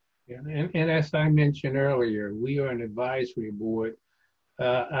 Yeah, and as I mentioned earlier, we are an advisory board.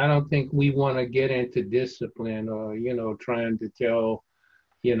 I don't think we want to get into discipline or trying to tell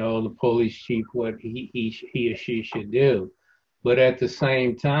the police chief what he or she should do. But at the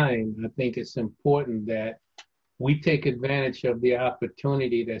same time, I think it's important that we take advantage of the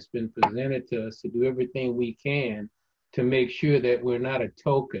opportunity that's been presented to us to do everything we can to make sure that we're not a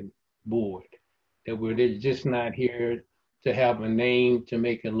token board, that we're just not here to have a name to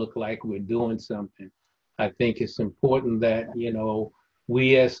make it look like we're doing something. I think it's important that,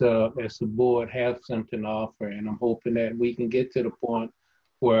 we as a board have something to offer, and I'm hoping that we can get to the point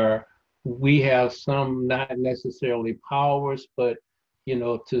where we have some, not necessarily powers, but,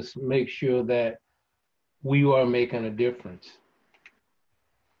 to make sure that we are making a difference.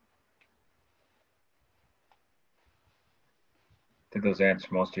 Did those answer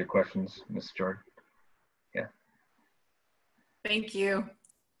most of your questions, Ms. Jordan? Yeah. Thank you.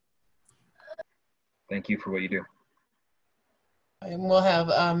 Thank you for what you do. And we'll have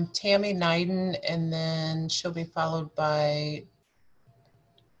Tammy Neiden, and then she'll be followed by,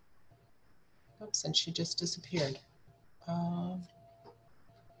 oops, and she just disappeared. Oh,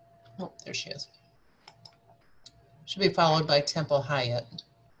 there she is. She'll be followed by Temple Hyatt.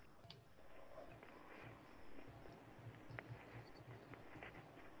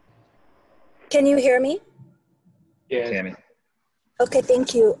 Can you hear me? Yeah, Tammy. Okay,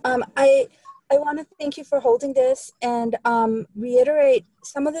 thank you. I want to thank you for holding this and reiterate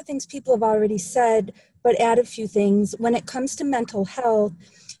some of the things people have already said, but add a few things. When it comes to mental health,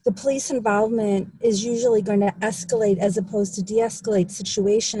 the police involvement is usually going to escalate as opposed to de-escalate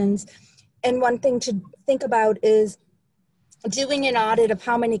situations. And one thing to think about is doing an audit of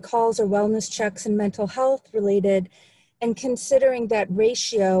how many calls or wellness checks and mental health related, and considering that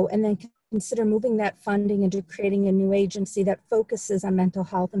ratio, and then consider moving that funding into creating a new agency that focuses on mental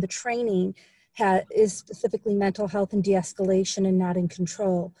health, and the training is specifically mental health and de-escalation and not in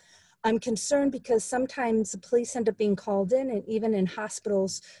control. I'm concerned because sometimes the police end up being called in, and even in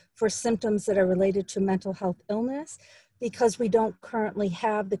hospitals, for symptoms that are related to mental health illness, because we don't currently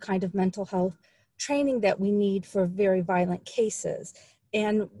have the kind of mental health training that we need for very violent cases.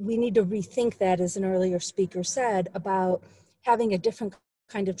 And we need to rethink that, as an earlier speaker said, about having a different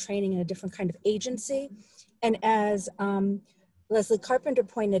kind of training and a different kind of agency. And as Leslie Carpenter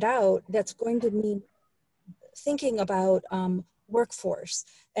pointed out, that's going to mean thinking about workforce.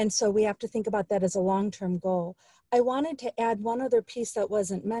 And so we have to think about that as a long-term goal. I wanted to add one other piece that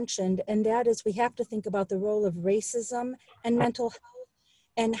wasn't mentioned, and that is we have to think about the role of racism and mental health,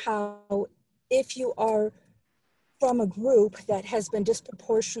 and how if you are from a group that has been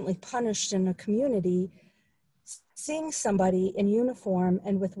disproportionately punished in a community, seeing somebody in uniform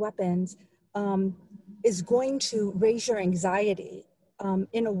and with weapons is going to raise your anxiety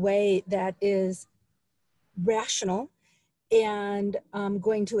in a way that is rational and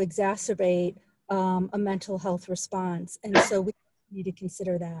going to exacerbate a mental health response. And so we need to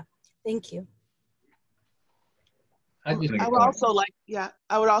consider that. Thank you. I would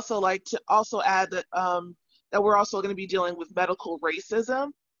also like to also add that that we're also going to be dealing with medical racism.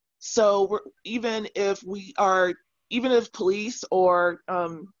 So even if police or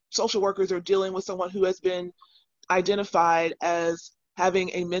social workers are dealing with someone who has been identified as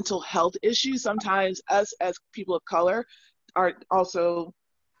having a mental health issue, sometimes us as people of color are also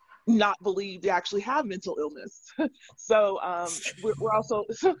not believed to actually have mental illness. So we're also,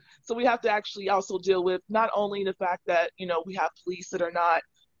 so we have to actually also deal with not only the fact that, you know, we have police that are not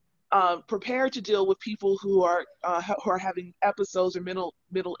prepared to deal with people who are having episodes or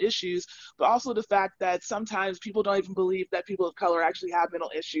mental issues, but also the fact that sometimes people don't even believe that people of color actually have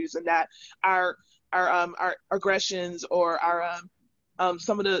mental issues, and that our aggressions or our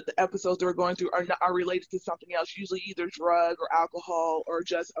some of the episodes that we're going through are related to something else, usually either drug or alcohol or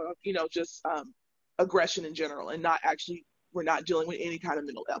just aggression in general, and not actually, we're not dealing with any kind of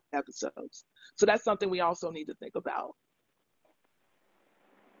mental episodes. So that's something we also need to think about.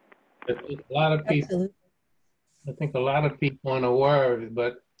 A lot of people, I think a lot of people aren't aware of it,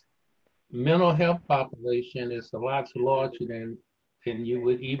 but mental health population is a lot larger than you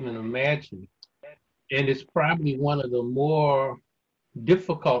would even imagine. And it's probably one of the more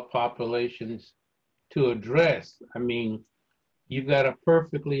difficult populations to address. I mean, you've got a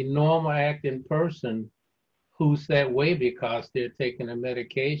perfectly normal acting person who's that way because they're taking a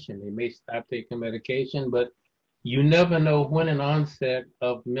medication. They may stop taking medication, but you never know when an onset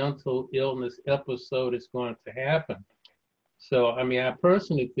of mental illness episode is going to happen. So, I mean, I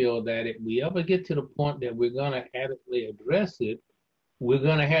personally feel that if we ever get to the point that we're going to adequately address it, we're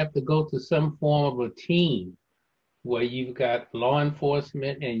going to have to go to some form of a team where you've got law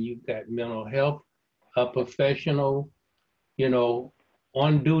enforcement and you've got mental health professional, you know,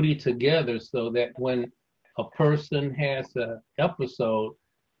 on duty together, so that when a person has an episode,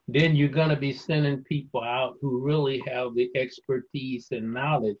 then you're going to be sending people out who really have the expertise and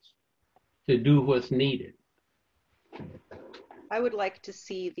knowledge to do what's needed. I would like to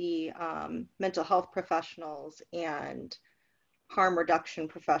see the mental health professionals and harm reduction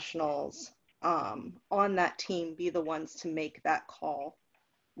professionals on that team be the ones to make that call,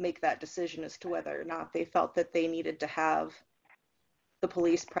 make that decision as to whether or not they felt that they needed to have the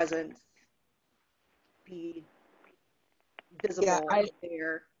police presence be visible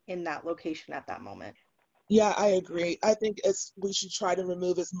there in that location at that moment. Yeah, I agree. I think we should try to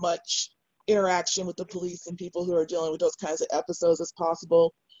remove as much interaction with the police and people who are dealing with those kinds of episodes as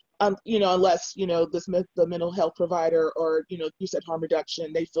possible. You know, unless, you know, the mental health provider or, you know, you said harm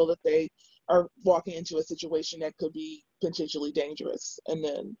reduction, they feel that they are walking into a situation that could be potentially dangerous. And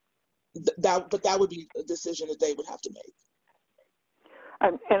then that would be a decision that they would have to make.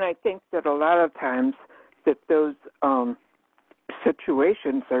 And I think that a lot of times that those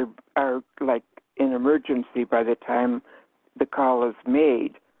situations are like an emergency by the time the call is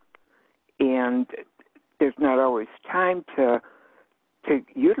made, and there's not always time to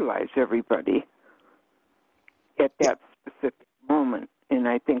utilize everybody at that specific moment. And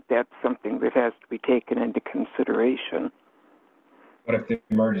I think that's something that has to be taken into consideration. What if the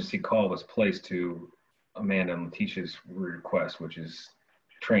emergency call was placed to Amanda and Letitia's request, which is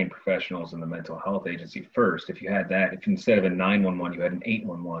trained professionals in the mental health agency first? If you had that, if instead of a 911, you had an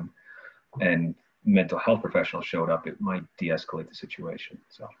 811 and mental health professionals showed up, it might de-escalate the situation.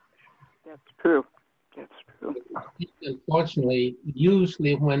 So that's true. That's true. Unfortunately,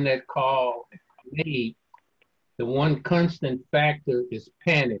 usually when that call is made, the one constant factor is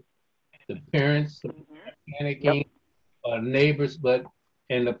panic. the parents panicking, neighbors,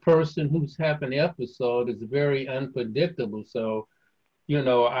 and the person who's having the episode is very unpredictable. So,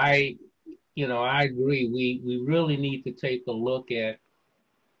 I agree. We really need to take a look at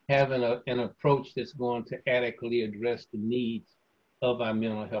having an approach that's going to adequately address the needs of our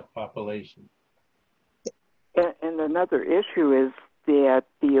mental health population. And another issue is that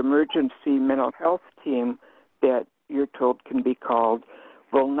the emergency mental health team that you're told can be called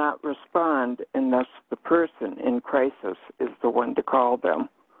will not respond unless the person in crisis is the one to call them.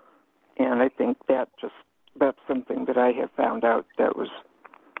 And I think that's something that I have found out that was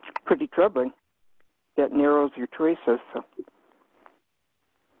pretty troubling. That narrows your choices. So.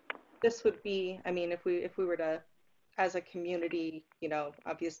 This would be, I mean, if we were to, as a community,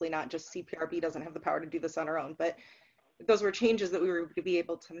 obviously not just CPRB doesn't have the power to do this on our own, but if those were changes that we were to be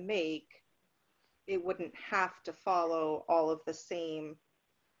able to make, it wouldn't have to follow all of the same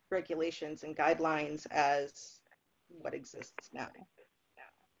regulations and guidelines as what exists now.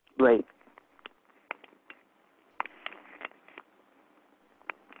 Right.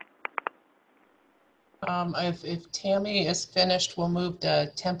 If Tammy is finished, we'll move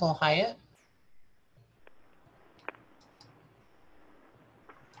to Temple Hyatt.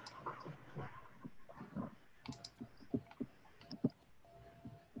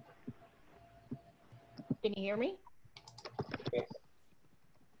 Can you hear me?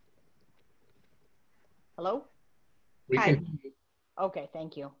 Hello? Hi. Okay,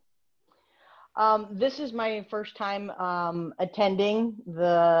 thank you. This is my first time attending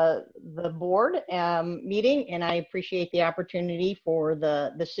the board meeting, and I appreciate the opportunity for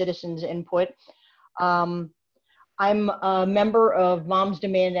the citizens' input. I'm a member of Moms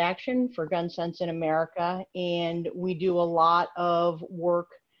Demand Action for Gun Sense in America, and we do a lot of work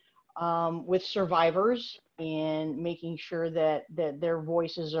with survivors and making sure that their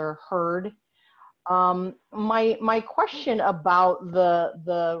voices are heard. My question about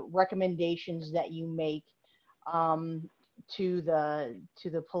the recommendations that you make to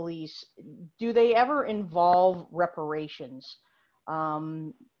the police, do they ever involve reparations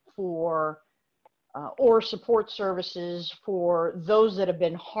for or support services for those that have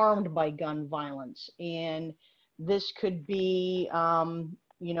been harmed by gun violence? And this could be anyone.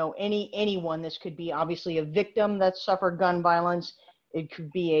 This could be obviously a victim that suffered gun violence. It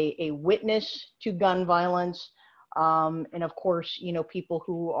could be a witness to gun violence. And of course, people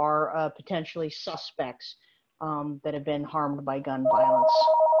who are potentially suspects that have been harmed by gun violence.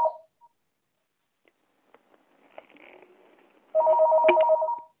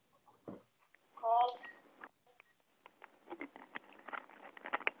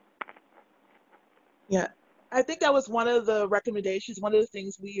 Yeah, I think that was one of the recommendations, one of the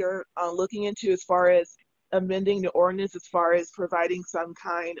things we are looking into as far as amending the ordinance, as far as providing some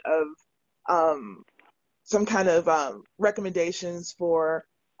kind of recommendations for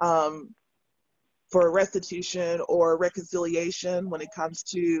restitution or reconciliation when it comes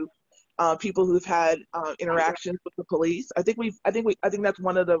to people who've had interactions with the police. I think that's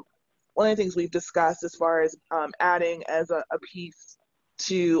one of the things we've discussed as far as adding as a piece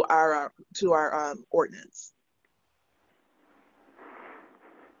to our ordinance.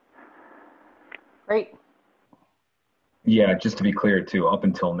 Great. Yeah, just to be clear too, up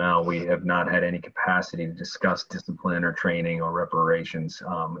until now, we have not had any capacity to discuss discipline or training or reparations.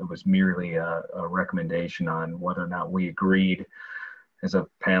 It was merely a recommendation on whether or not we agreed as a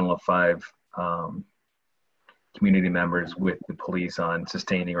panel of 5 community members with the police on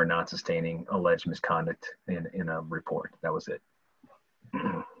sustaining or not sustaining alleged misconduct in a report. That was it.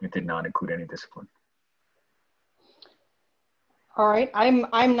 It did not include any discipline. All right,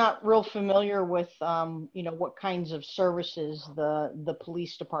 I'm not real familiar with what kinds of services the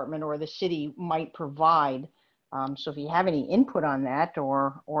police department or the city might provide. So if you have any input on that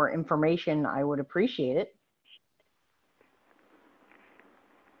or information, I would appreciate it.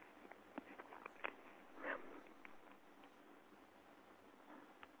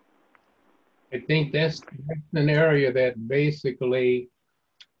 I think that's an area that basically,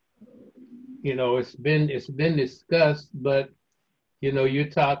 it's been discussed, but you're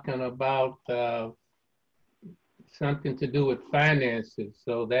talking about something to do with finances.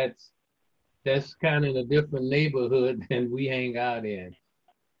 So that's kind of a different neighborhood than we hang out in.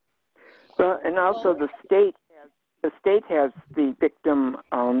 Well, and also the state has the victim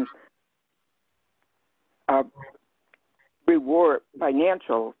reward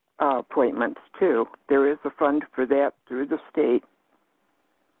financial appointments too. There is a fund for that through the state.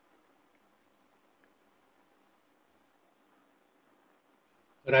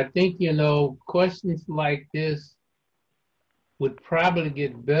 But I think, questions like this, would probably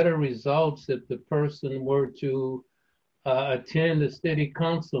get better results if the person were to attend a city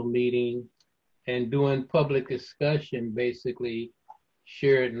council meeting and doing public discussion, basically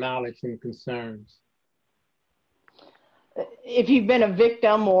shared knowledge and concerns. If you've been a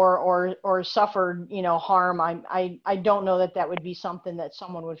victim or suffered, you know, harm, I don't know that that would be something that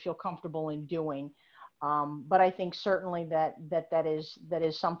someone would feel comfortable in doing. But I think certainly that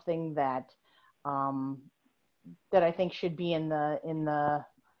is something that that I think should be in the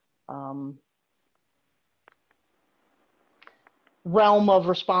realm of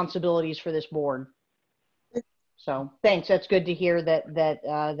responsibilities for this board. So thanks. That's good to hear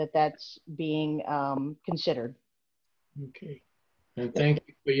that's being considered. Okay. And thank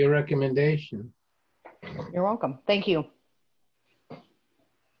you for your recommendation. You're welcome. Thank you.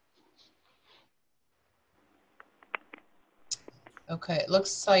 Okay, it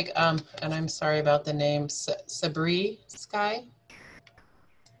looks like, and I'm sorry about the name, Sabri Sky.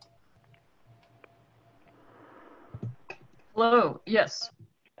 Hello, yes,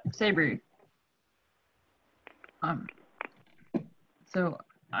 Sabri. So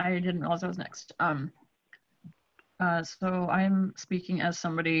I didn't realize I was next. So I'm speaking as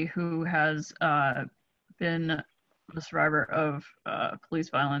somebody who has been the survivor of police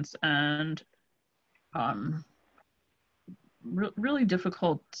violence and really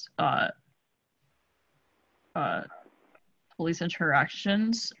difficult police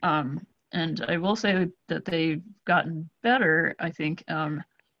interactions. And I will say that they've gotten better, I think,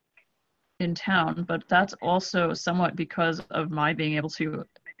 in town, but that's also somewhat because of my being able to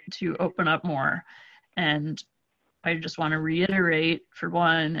open up more. And I just want to reiterate, for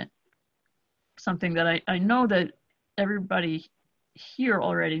one, something that I know that everybody here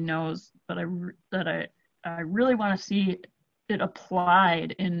already knows, but I really want to see it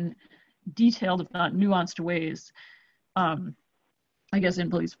applied in detailed, if not nuanced ways. I guess in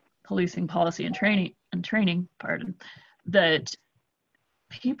policing policy and training, that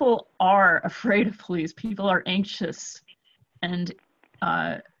people are afraid of police. People are anxious, and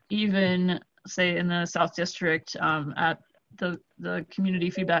even say in the South District at the community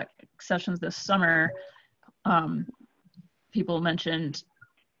feedback sessions this summer, people mentioned,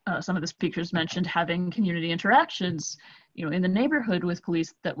 some of the speakers mentioned having community interactions, you know, in the neighborhood with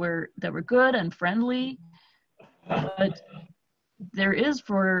police that were good and friendly. But there is,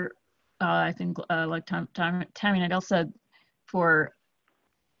 for I think like Tammy Nagel said, for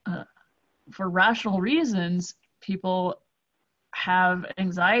rational reasons, people have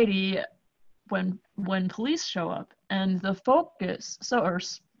anxiety when police show up, and the focus,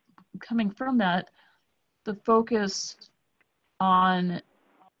 coming from that, the focus on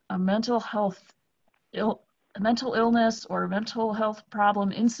a mental illness or mental health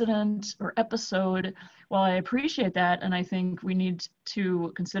problem, incident or episode, while I appreciate that, and I think we need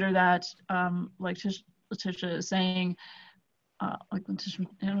to consider that, like Letitia is saying,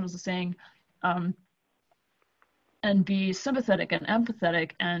 and be sympathetic and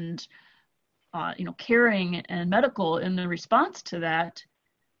empathetic and caring and medical in the response to that.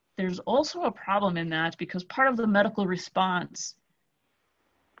 There's also a problem in that, because part of the medical response,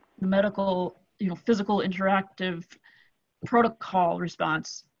 the medical, physical interactive protocol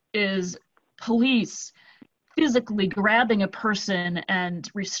response, is police physically grabbing a person and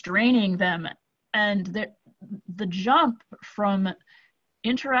restraining them. And the jump from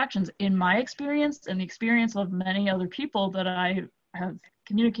interactions, in my experience and the experience of many other people that I have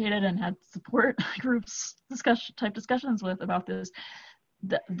communicated and had support groups discussions with about this,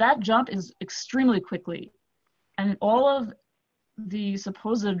 that jump is extremely quickly. And all of the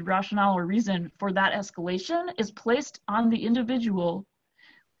supposed rationale or reason for that escalation is placed on the individual,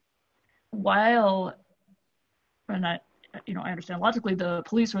 while, and I understand logically the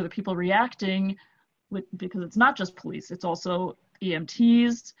police or the people reacting, because it's not just police, it's also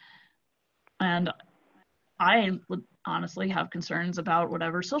EMTs, and I would honestly have concerns about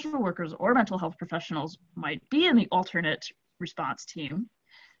whatever social workers or mental health professionals might be in the alternate response team.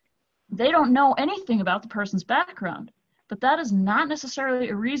 They don't know anything about the person's background, but that is not necessarily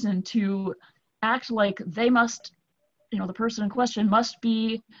a reason to act like they must, the person in question must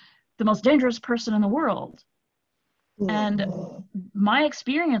be the most dangerous person in the world. And my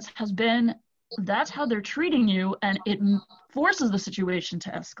experience has been that's how they're treating you, and it forces the situation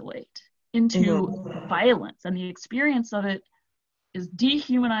to escalate into violence, and the experience of it is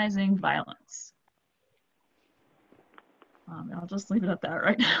dehumanizing violence. I'll just leave it at that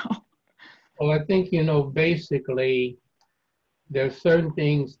right now. Well, I think, basically, there are certain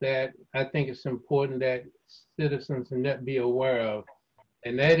things that I think it's important that citizens be aware of,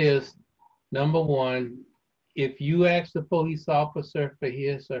 and that is, number one, if you ask the police officer for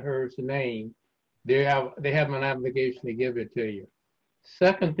his or her name, they have an obligation to give it to you.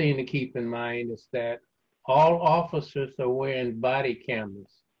 Second thing to keep in mind is that all officers are wearing body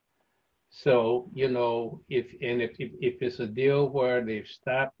cameras. So, you know, if it's a deal where they've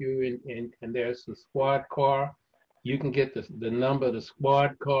stopped you and there's a squad car, you can get the number of the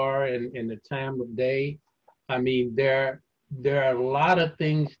squad car and the time of day. I mean, there are a lot of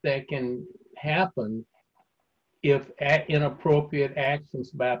things that can happen if inappropriate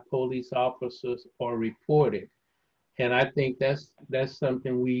actions by police officers are reported. And I think that's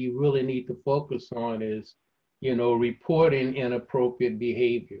something we really need to focus on is, you know, reporting inappropriate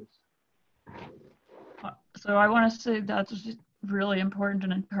behaviors. So I want to say that's really important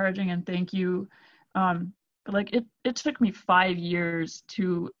and encouraging, and thank you. But like it took me 5 years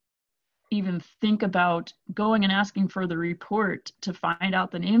to even think about going and asking for the report to find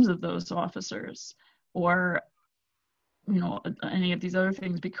out the names of those officers, or, you know, any of these other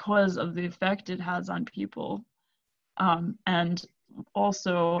things, because of the effect it has on people. And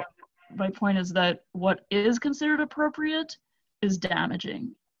also, my point is that what is considered appropriate is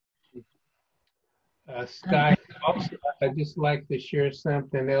damaging. Scott, I'd just like to share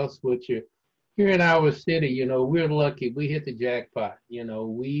something else with you. Here in our city, you know, we're lucky. We hit the jackpot. You know,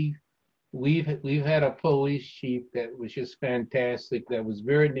 we've had a police chief that was just fantastic, that was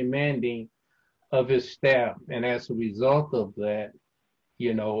very demanding of his staff. And as a result of that,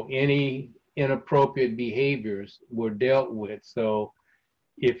 you know, any inappropriate behaviors were dealt with. So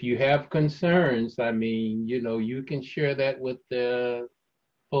if you have concerns, I mean, you know, you can share that with the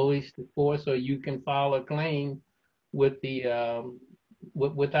police force, or you can file a claim with the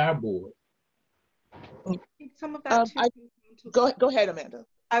with our board. Some of that too. Go ahead, Amanda.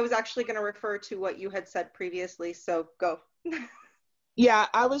 I was actually going to refer to what you had said previously, so go. Yeah,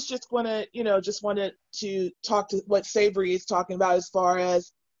 I was just wanted to talk to what Savory is talking about as far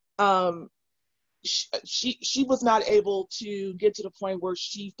as she was not able to get to the point where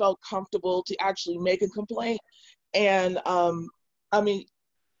she felt comfortable to actually make a complaint. And I mean,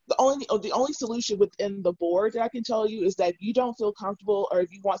 the only solution within the board that I can tell you is that if you don't feel comfortable, or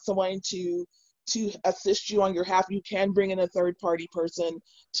if you want someone to assist you on your behalf, you can bring in a third party person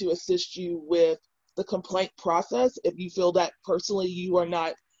to assist you with the complaint process. If you feel that personally you are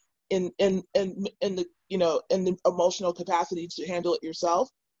not in the, you know, in the emotional capacity to handle it yourself.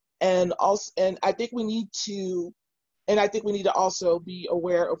 And I think we need to also be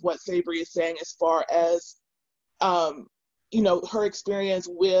aware of what Savory is saying as far as you know, her experience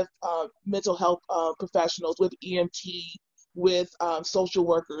with mental health professionals, with EMT, with social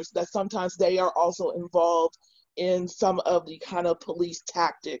workers, that sometimes they are also involved in some of the kind of police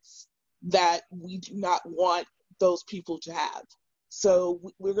tactics that we do not want those people to have. So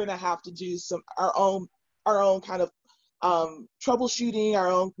we're going to have to do our own kind of troubleshooting,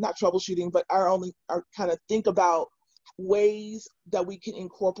 our kind of think about ways that we can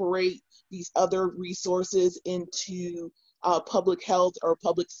incorporate these other resources into public health or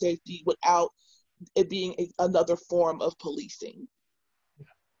public safety without it being another form of policing.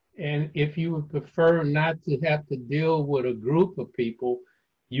 And if you would prefer not to have to deal with a group of people,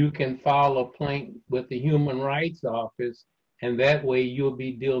 you can file a complaint with the Human Rights Office, and that way you'll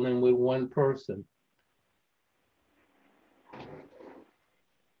be dealing with one person.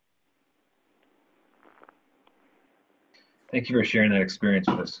 Thank you for sharing that experience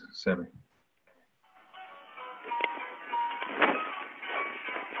with us, Severy.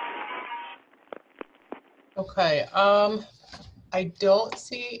 Okay, I don't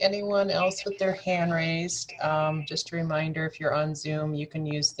see anyone else with their hand raised. Just a reminder, if you're on Zoom, you can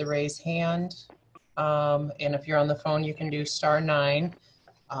use the raise hand. And if you're on the phone, you can do *9.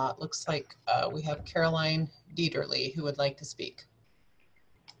 It looks like we have Caroline Dieterle who would like to speak.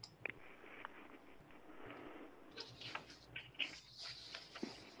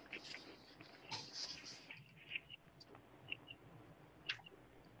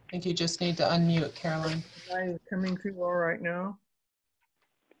 I think you just need to unmute, Caroline. Am I coming through all right now?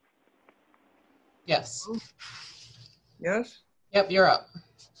 Yes. Yes? Yep, you're up.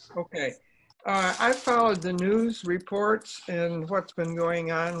 Okay. I followed the news reports and what's been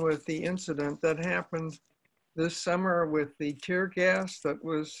going on with the incident that happened this summer with the tear gas that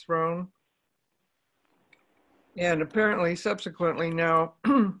was thrown. And apparently, subsequently now,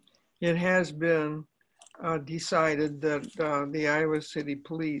 it has been decided that the Iowa City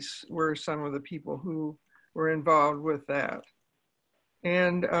Police were some of the people who were involved with that.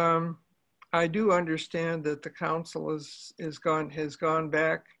 And I do understand that the council has gone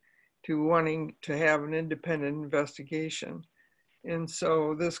back to wanting to have an independent investigation. And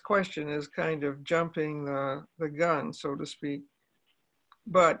so this question is kind of jumping the gun, so to speak.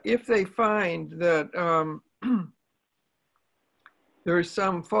 But if they find that there's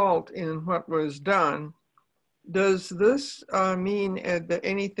some fault in what was done, does this mean that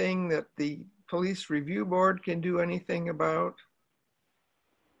anything that the Police Review Board can do anything about?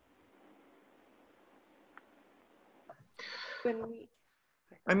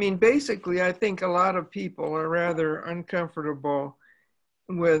 I mean, basically, I think a lot of people are rather uncomfortable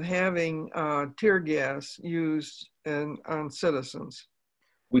with having tear gas used on citizens.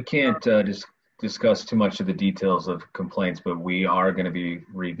 We can't discuss too much of the details of complaints, but we are going to be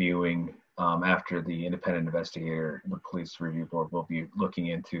reviewing after the independent investigator, the Police Review Board will be looking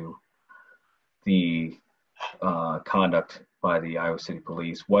into the conduct by the Iowa City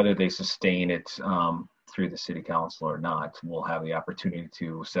Police, whether they sustain it through the city council or not. We'll have the opportunity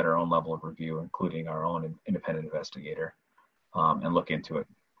to set our own level of review, including our own independent investigator, and look into it.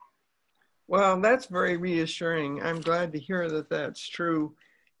 Well, that's very reassuring. I'm glad to hear that that's true.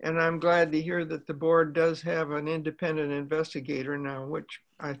 And I'm glad to hear that the board does have an independent investigator now, which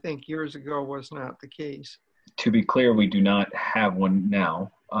I think years ago was not the case. To be clear, we do not have one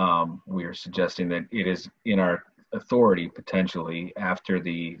now. We are suggesting that it is in our authority potentially after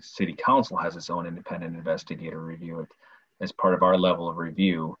the city council has its own independent investigator review it as part of our level of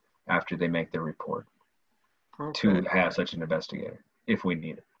review after they make their report, to have such an investigator if we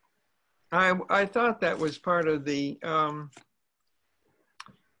need it. I thought that was part of the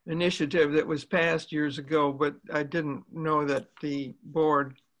initiative that was passed years ago, but I didn't know that the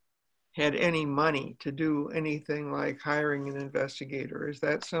board had any money to do anything like hiring an investigator. Is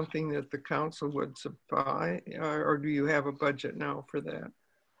that something that the council would supply, or do you have a budget now for that?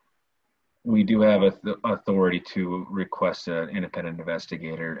 We do have authority to request an independent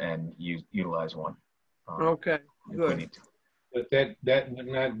investigator and utilize one. Okay, good. But that would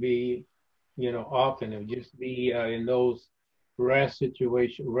not be, often. It would just be in those rare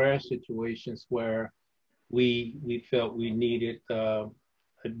situations where we felt we needed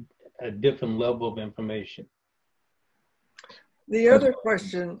a different level of information. The other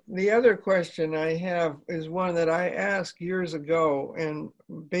question I have is one that I asked years ago, and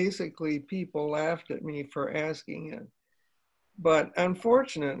basically people laughed at me for asking it. But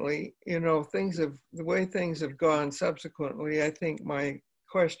unfortunately, the way things have gone subsequently, I think my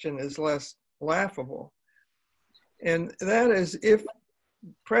question is less laughable. And that is, if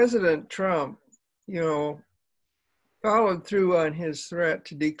President Trump, followed through on his threat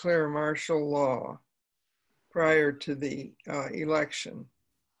to declare martial law prior to the election,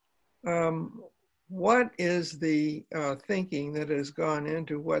 what is the thinking that has gone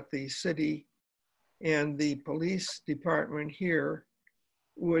into what the city and the police department here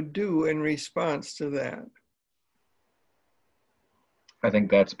would do in response to that? I think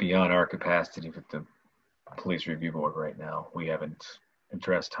that's beyond our capacity with the Police Review Board right now. We haven't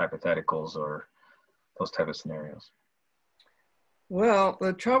addressed hypotheticals or those type of scenarios. Well,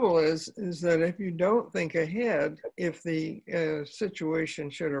 the trouble is that if you don't think ahead, if the situation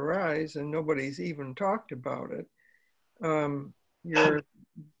should arise and nobody's even talked about it, you're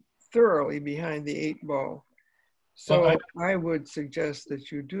thoroughly behind the 8 ball. So I would suggest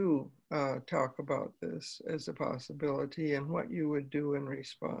that you do talk about this as a possibility and what you would do in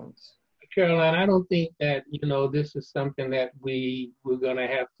response. Caroline, I don't think that, this is something that we're going to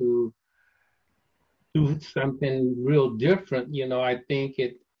have to do something real different. I think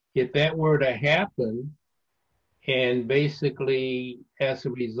if that were to happen, and basically as a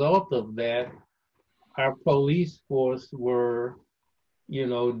result of that, our police force were,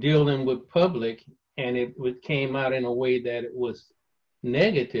 dealing with public, and it came out in a way that it was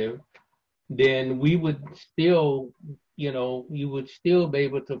negative, then we would still, you would still be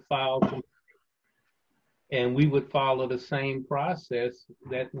able to file, and we would follow the same process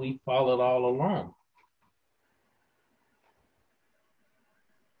that we followed all along.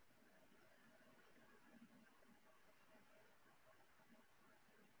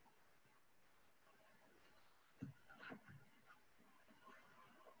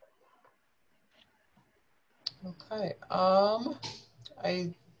 Okay,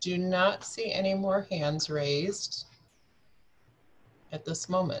 I do not see any more hands raised at this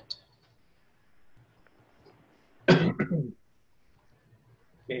moment. Okay.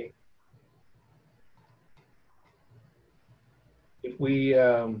 If we,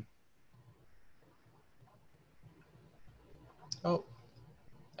 oh,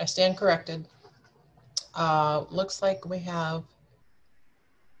 I stand corrected. Looks like we have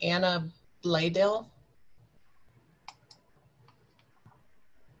Anna Bladel.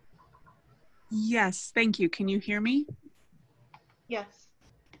 Yes, thank you. Can you hear me? Yes.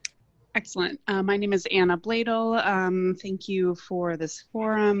 Excellent. My name is Anna Bladel. Thank you for this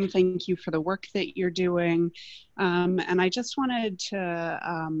forum. Thank you for the work that you're doing. And I just wanted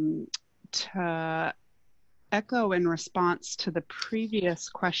to echo in response to the previous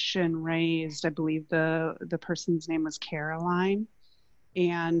question raised. I believe the person's name was Caroline,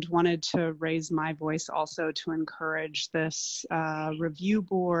 and wanted to raise my voice also to encourage this review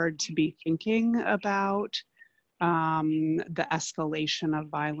board to be thinking about the escalation of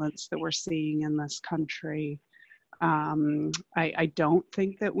violence that we're seeing in this country. I don't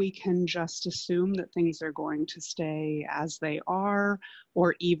think that we can just assume that things are going to stay as they are,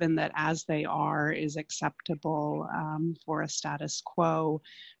 or even that as they are is acceptable for a status quo.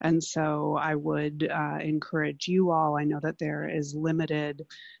 And so I would encourage you all, I know that there is limited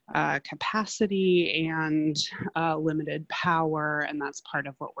capacity and limited power, and that's part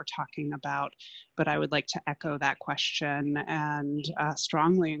of what we're talking about. But I would like to echo that question and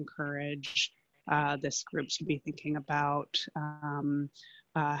strongly encourage this group to be thinking about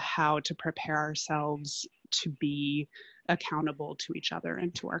how to prepare ourselves to be accountable to each other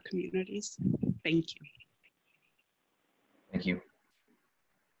and to our communities. Thank you. Thank you.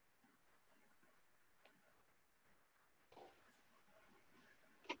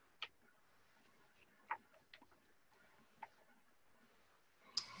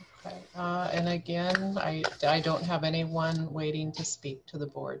 Okay, and again, I don't have anyone waiting to speak to the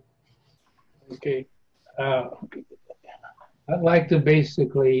board. Okay. I'd like to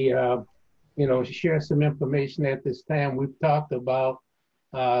basically, share some information at this time. We've talked about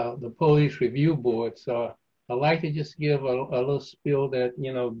the police review board. So I'd like to just give a little spiel that,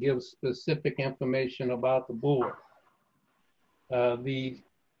 gives specific information about the board. The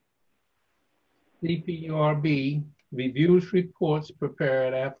CPRB reviews reports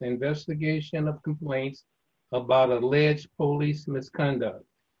prepared after investigation of complaints about alleged police misconduct.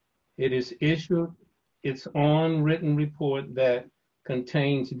 It is issued its own written report that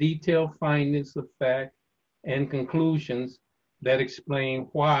contains detailed findings of fact and conclusions that explain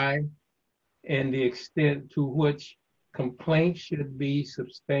why and the extent to which complaints should be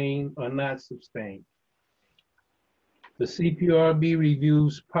sustained or not sustained. The CPRB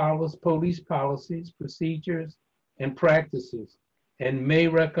reviews police policies, procedures, and practices, and may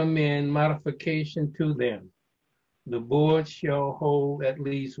recommend modification to them. The board shall hold at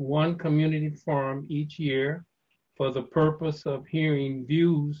least one community forum each year for the purpose of hearing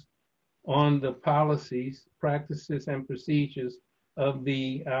views on the policies, practices, and procedures of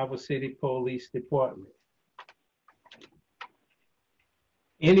the Iowa City Police Department.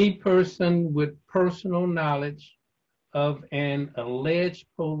 Any person with personal knowledge of an alleged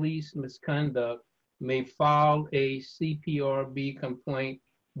police misconduct may file a CPRB complaint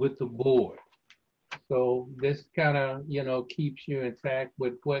with the board. So this kind of, keeps you intact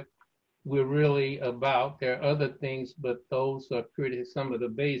with what we're really about. There are other things, but those are some of the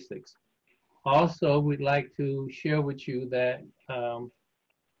basics. Also, we'd like to share with you that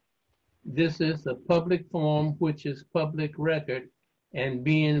this is a public forum, which is public record and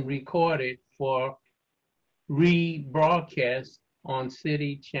being recorded for rebroadcast on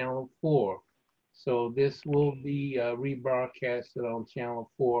City Channel 4. So this will be rebroadcasted on Channel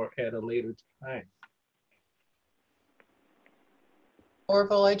 4 at a later time.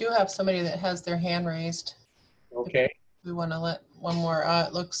 Orville, I do have somebody that has their hand raised. Okay. We want to let one more.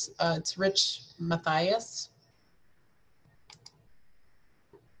 It looks, it's Rich Matthias.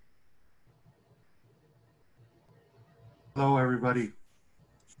 Hello, everybody.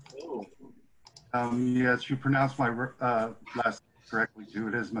 Yes, you pronounced my last name correctly too.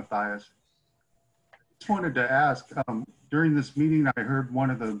 It is Matthias. Just wanted to ask, during this meeting, I heard one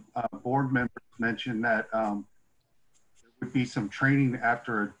of the board members mention that there would be some training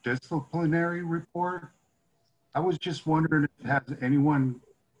after a disciplinary report. I was just wondering, has anyone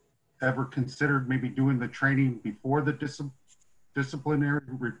ever considered maybe doing the training before the disciplinary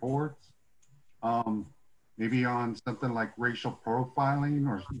reports? Maybe on something like racial profiling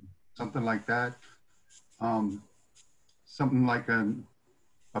or something like that. Something like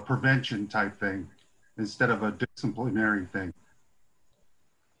a prevention type thing instead of a disciplinary thing.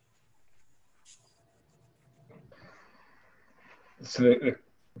 So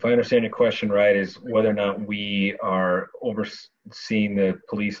if I understand your question right, is whether or not we are overseeing the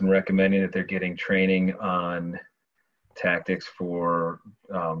police and recommending that they're getting training on tactics for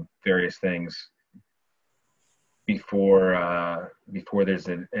various things before there's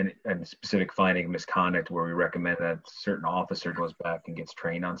a specific finding of misconduct where we recommend that a certain officer goes back and gets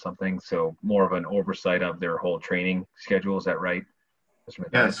trained on something. So more of an oversight of their whole training schedule. Is that right?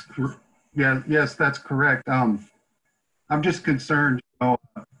 Yes. Yeah. Yes, that's correct. I'm just concerned, you know,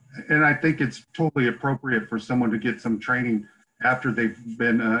 and I think it's totally appropriate for someone to get some training after they've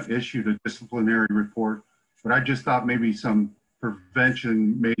been issued a disciplinary report. But I just thought maybe some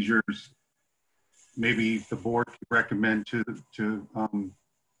prevention measures, maybe the board could recommend to the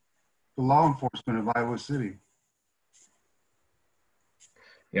law enforcement of Iowa City.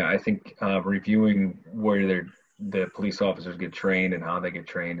 Yeah, I think reviewing where the police officers get trained and how they get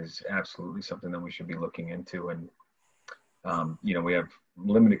trained is absolutely something that we should be looking into. And, you know, we have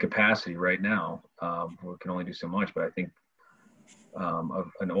limited capacity right now. We can only do so much, but I think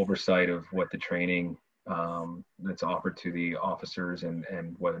of an oversight of what the training that's offered to the officers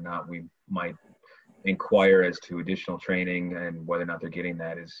and whether or not we might inquire as to additional training and whether or not they're getting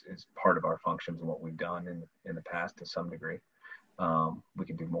that is part of our functions and what we've done in the past to some degree. We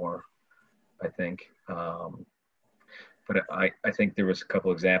can do more, I think. But I think there was a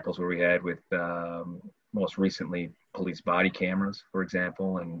couple examples where we had with most recently police body cameras, for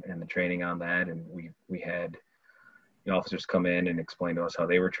example, and the training on that. And we had the officers come in and explain to us how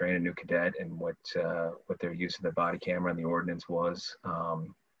they were trained a new cadet and what their use of the body camera and the ordinance was.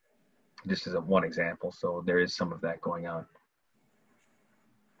 Just as one example. So there is some of that going on.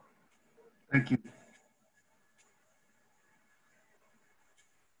 Thank you.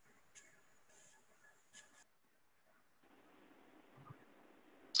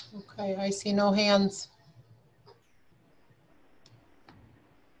 Okay, I see no hands.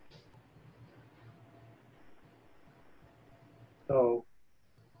 So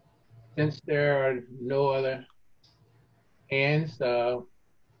since there are no other hands,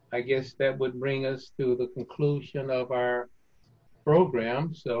 I guess that would bring us to the conclusion of our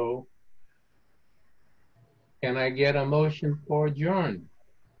program. So can I get a motion for adjourn?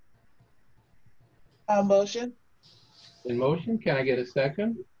 Motion. In motion, can I get a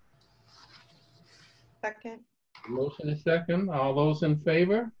second? Second. Motion is second. All those in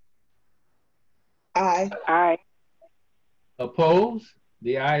favor? Aye. Aye. Opposed?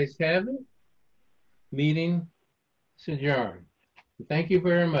 The ayes have it. Meeting is adjourned. Thank you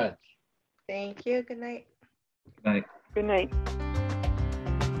very much. Thank you. Good night. Good night. Good night.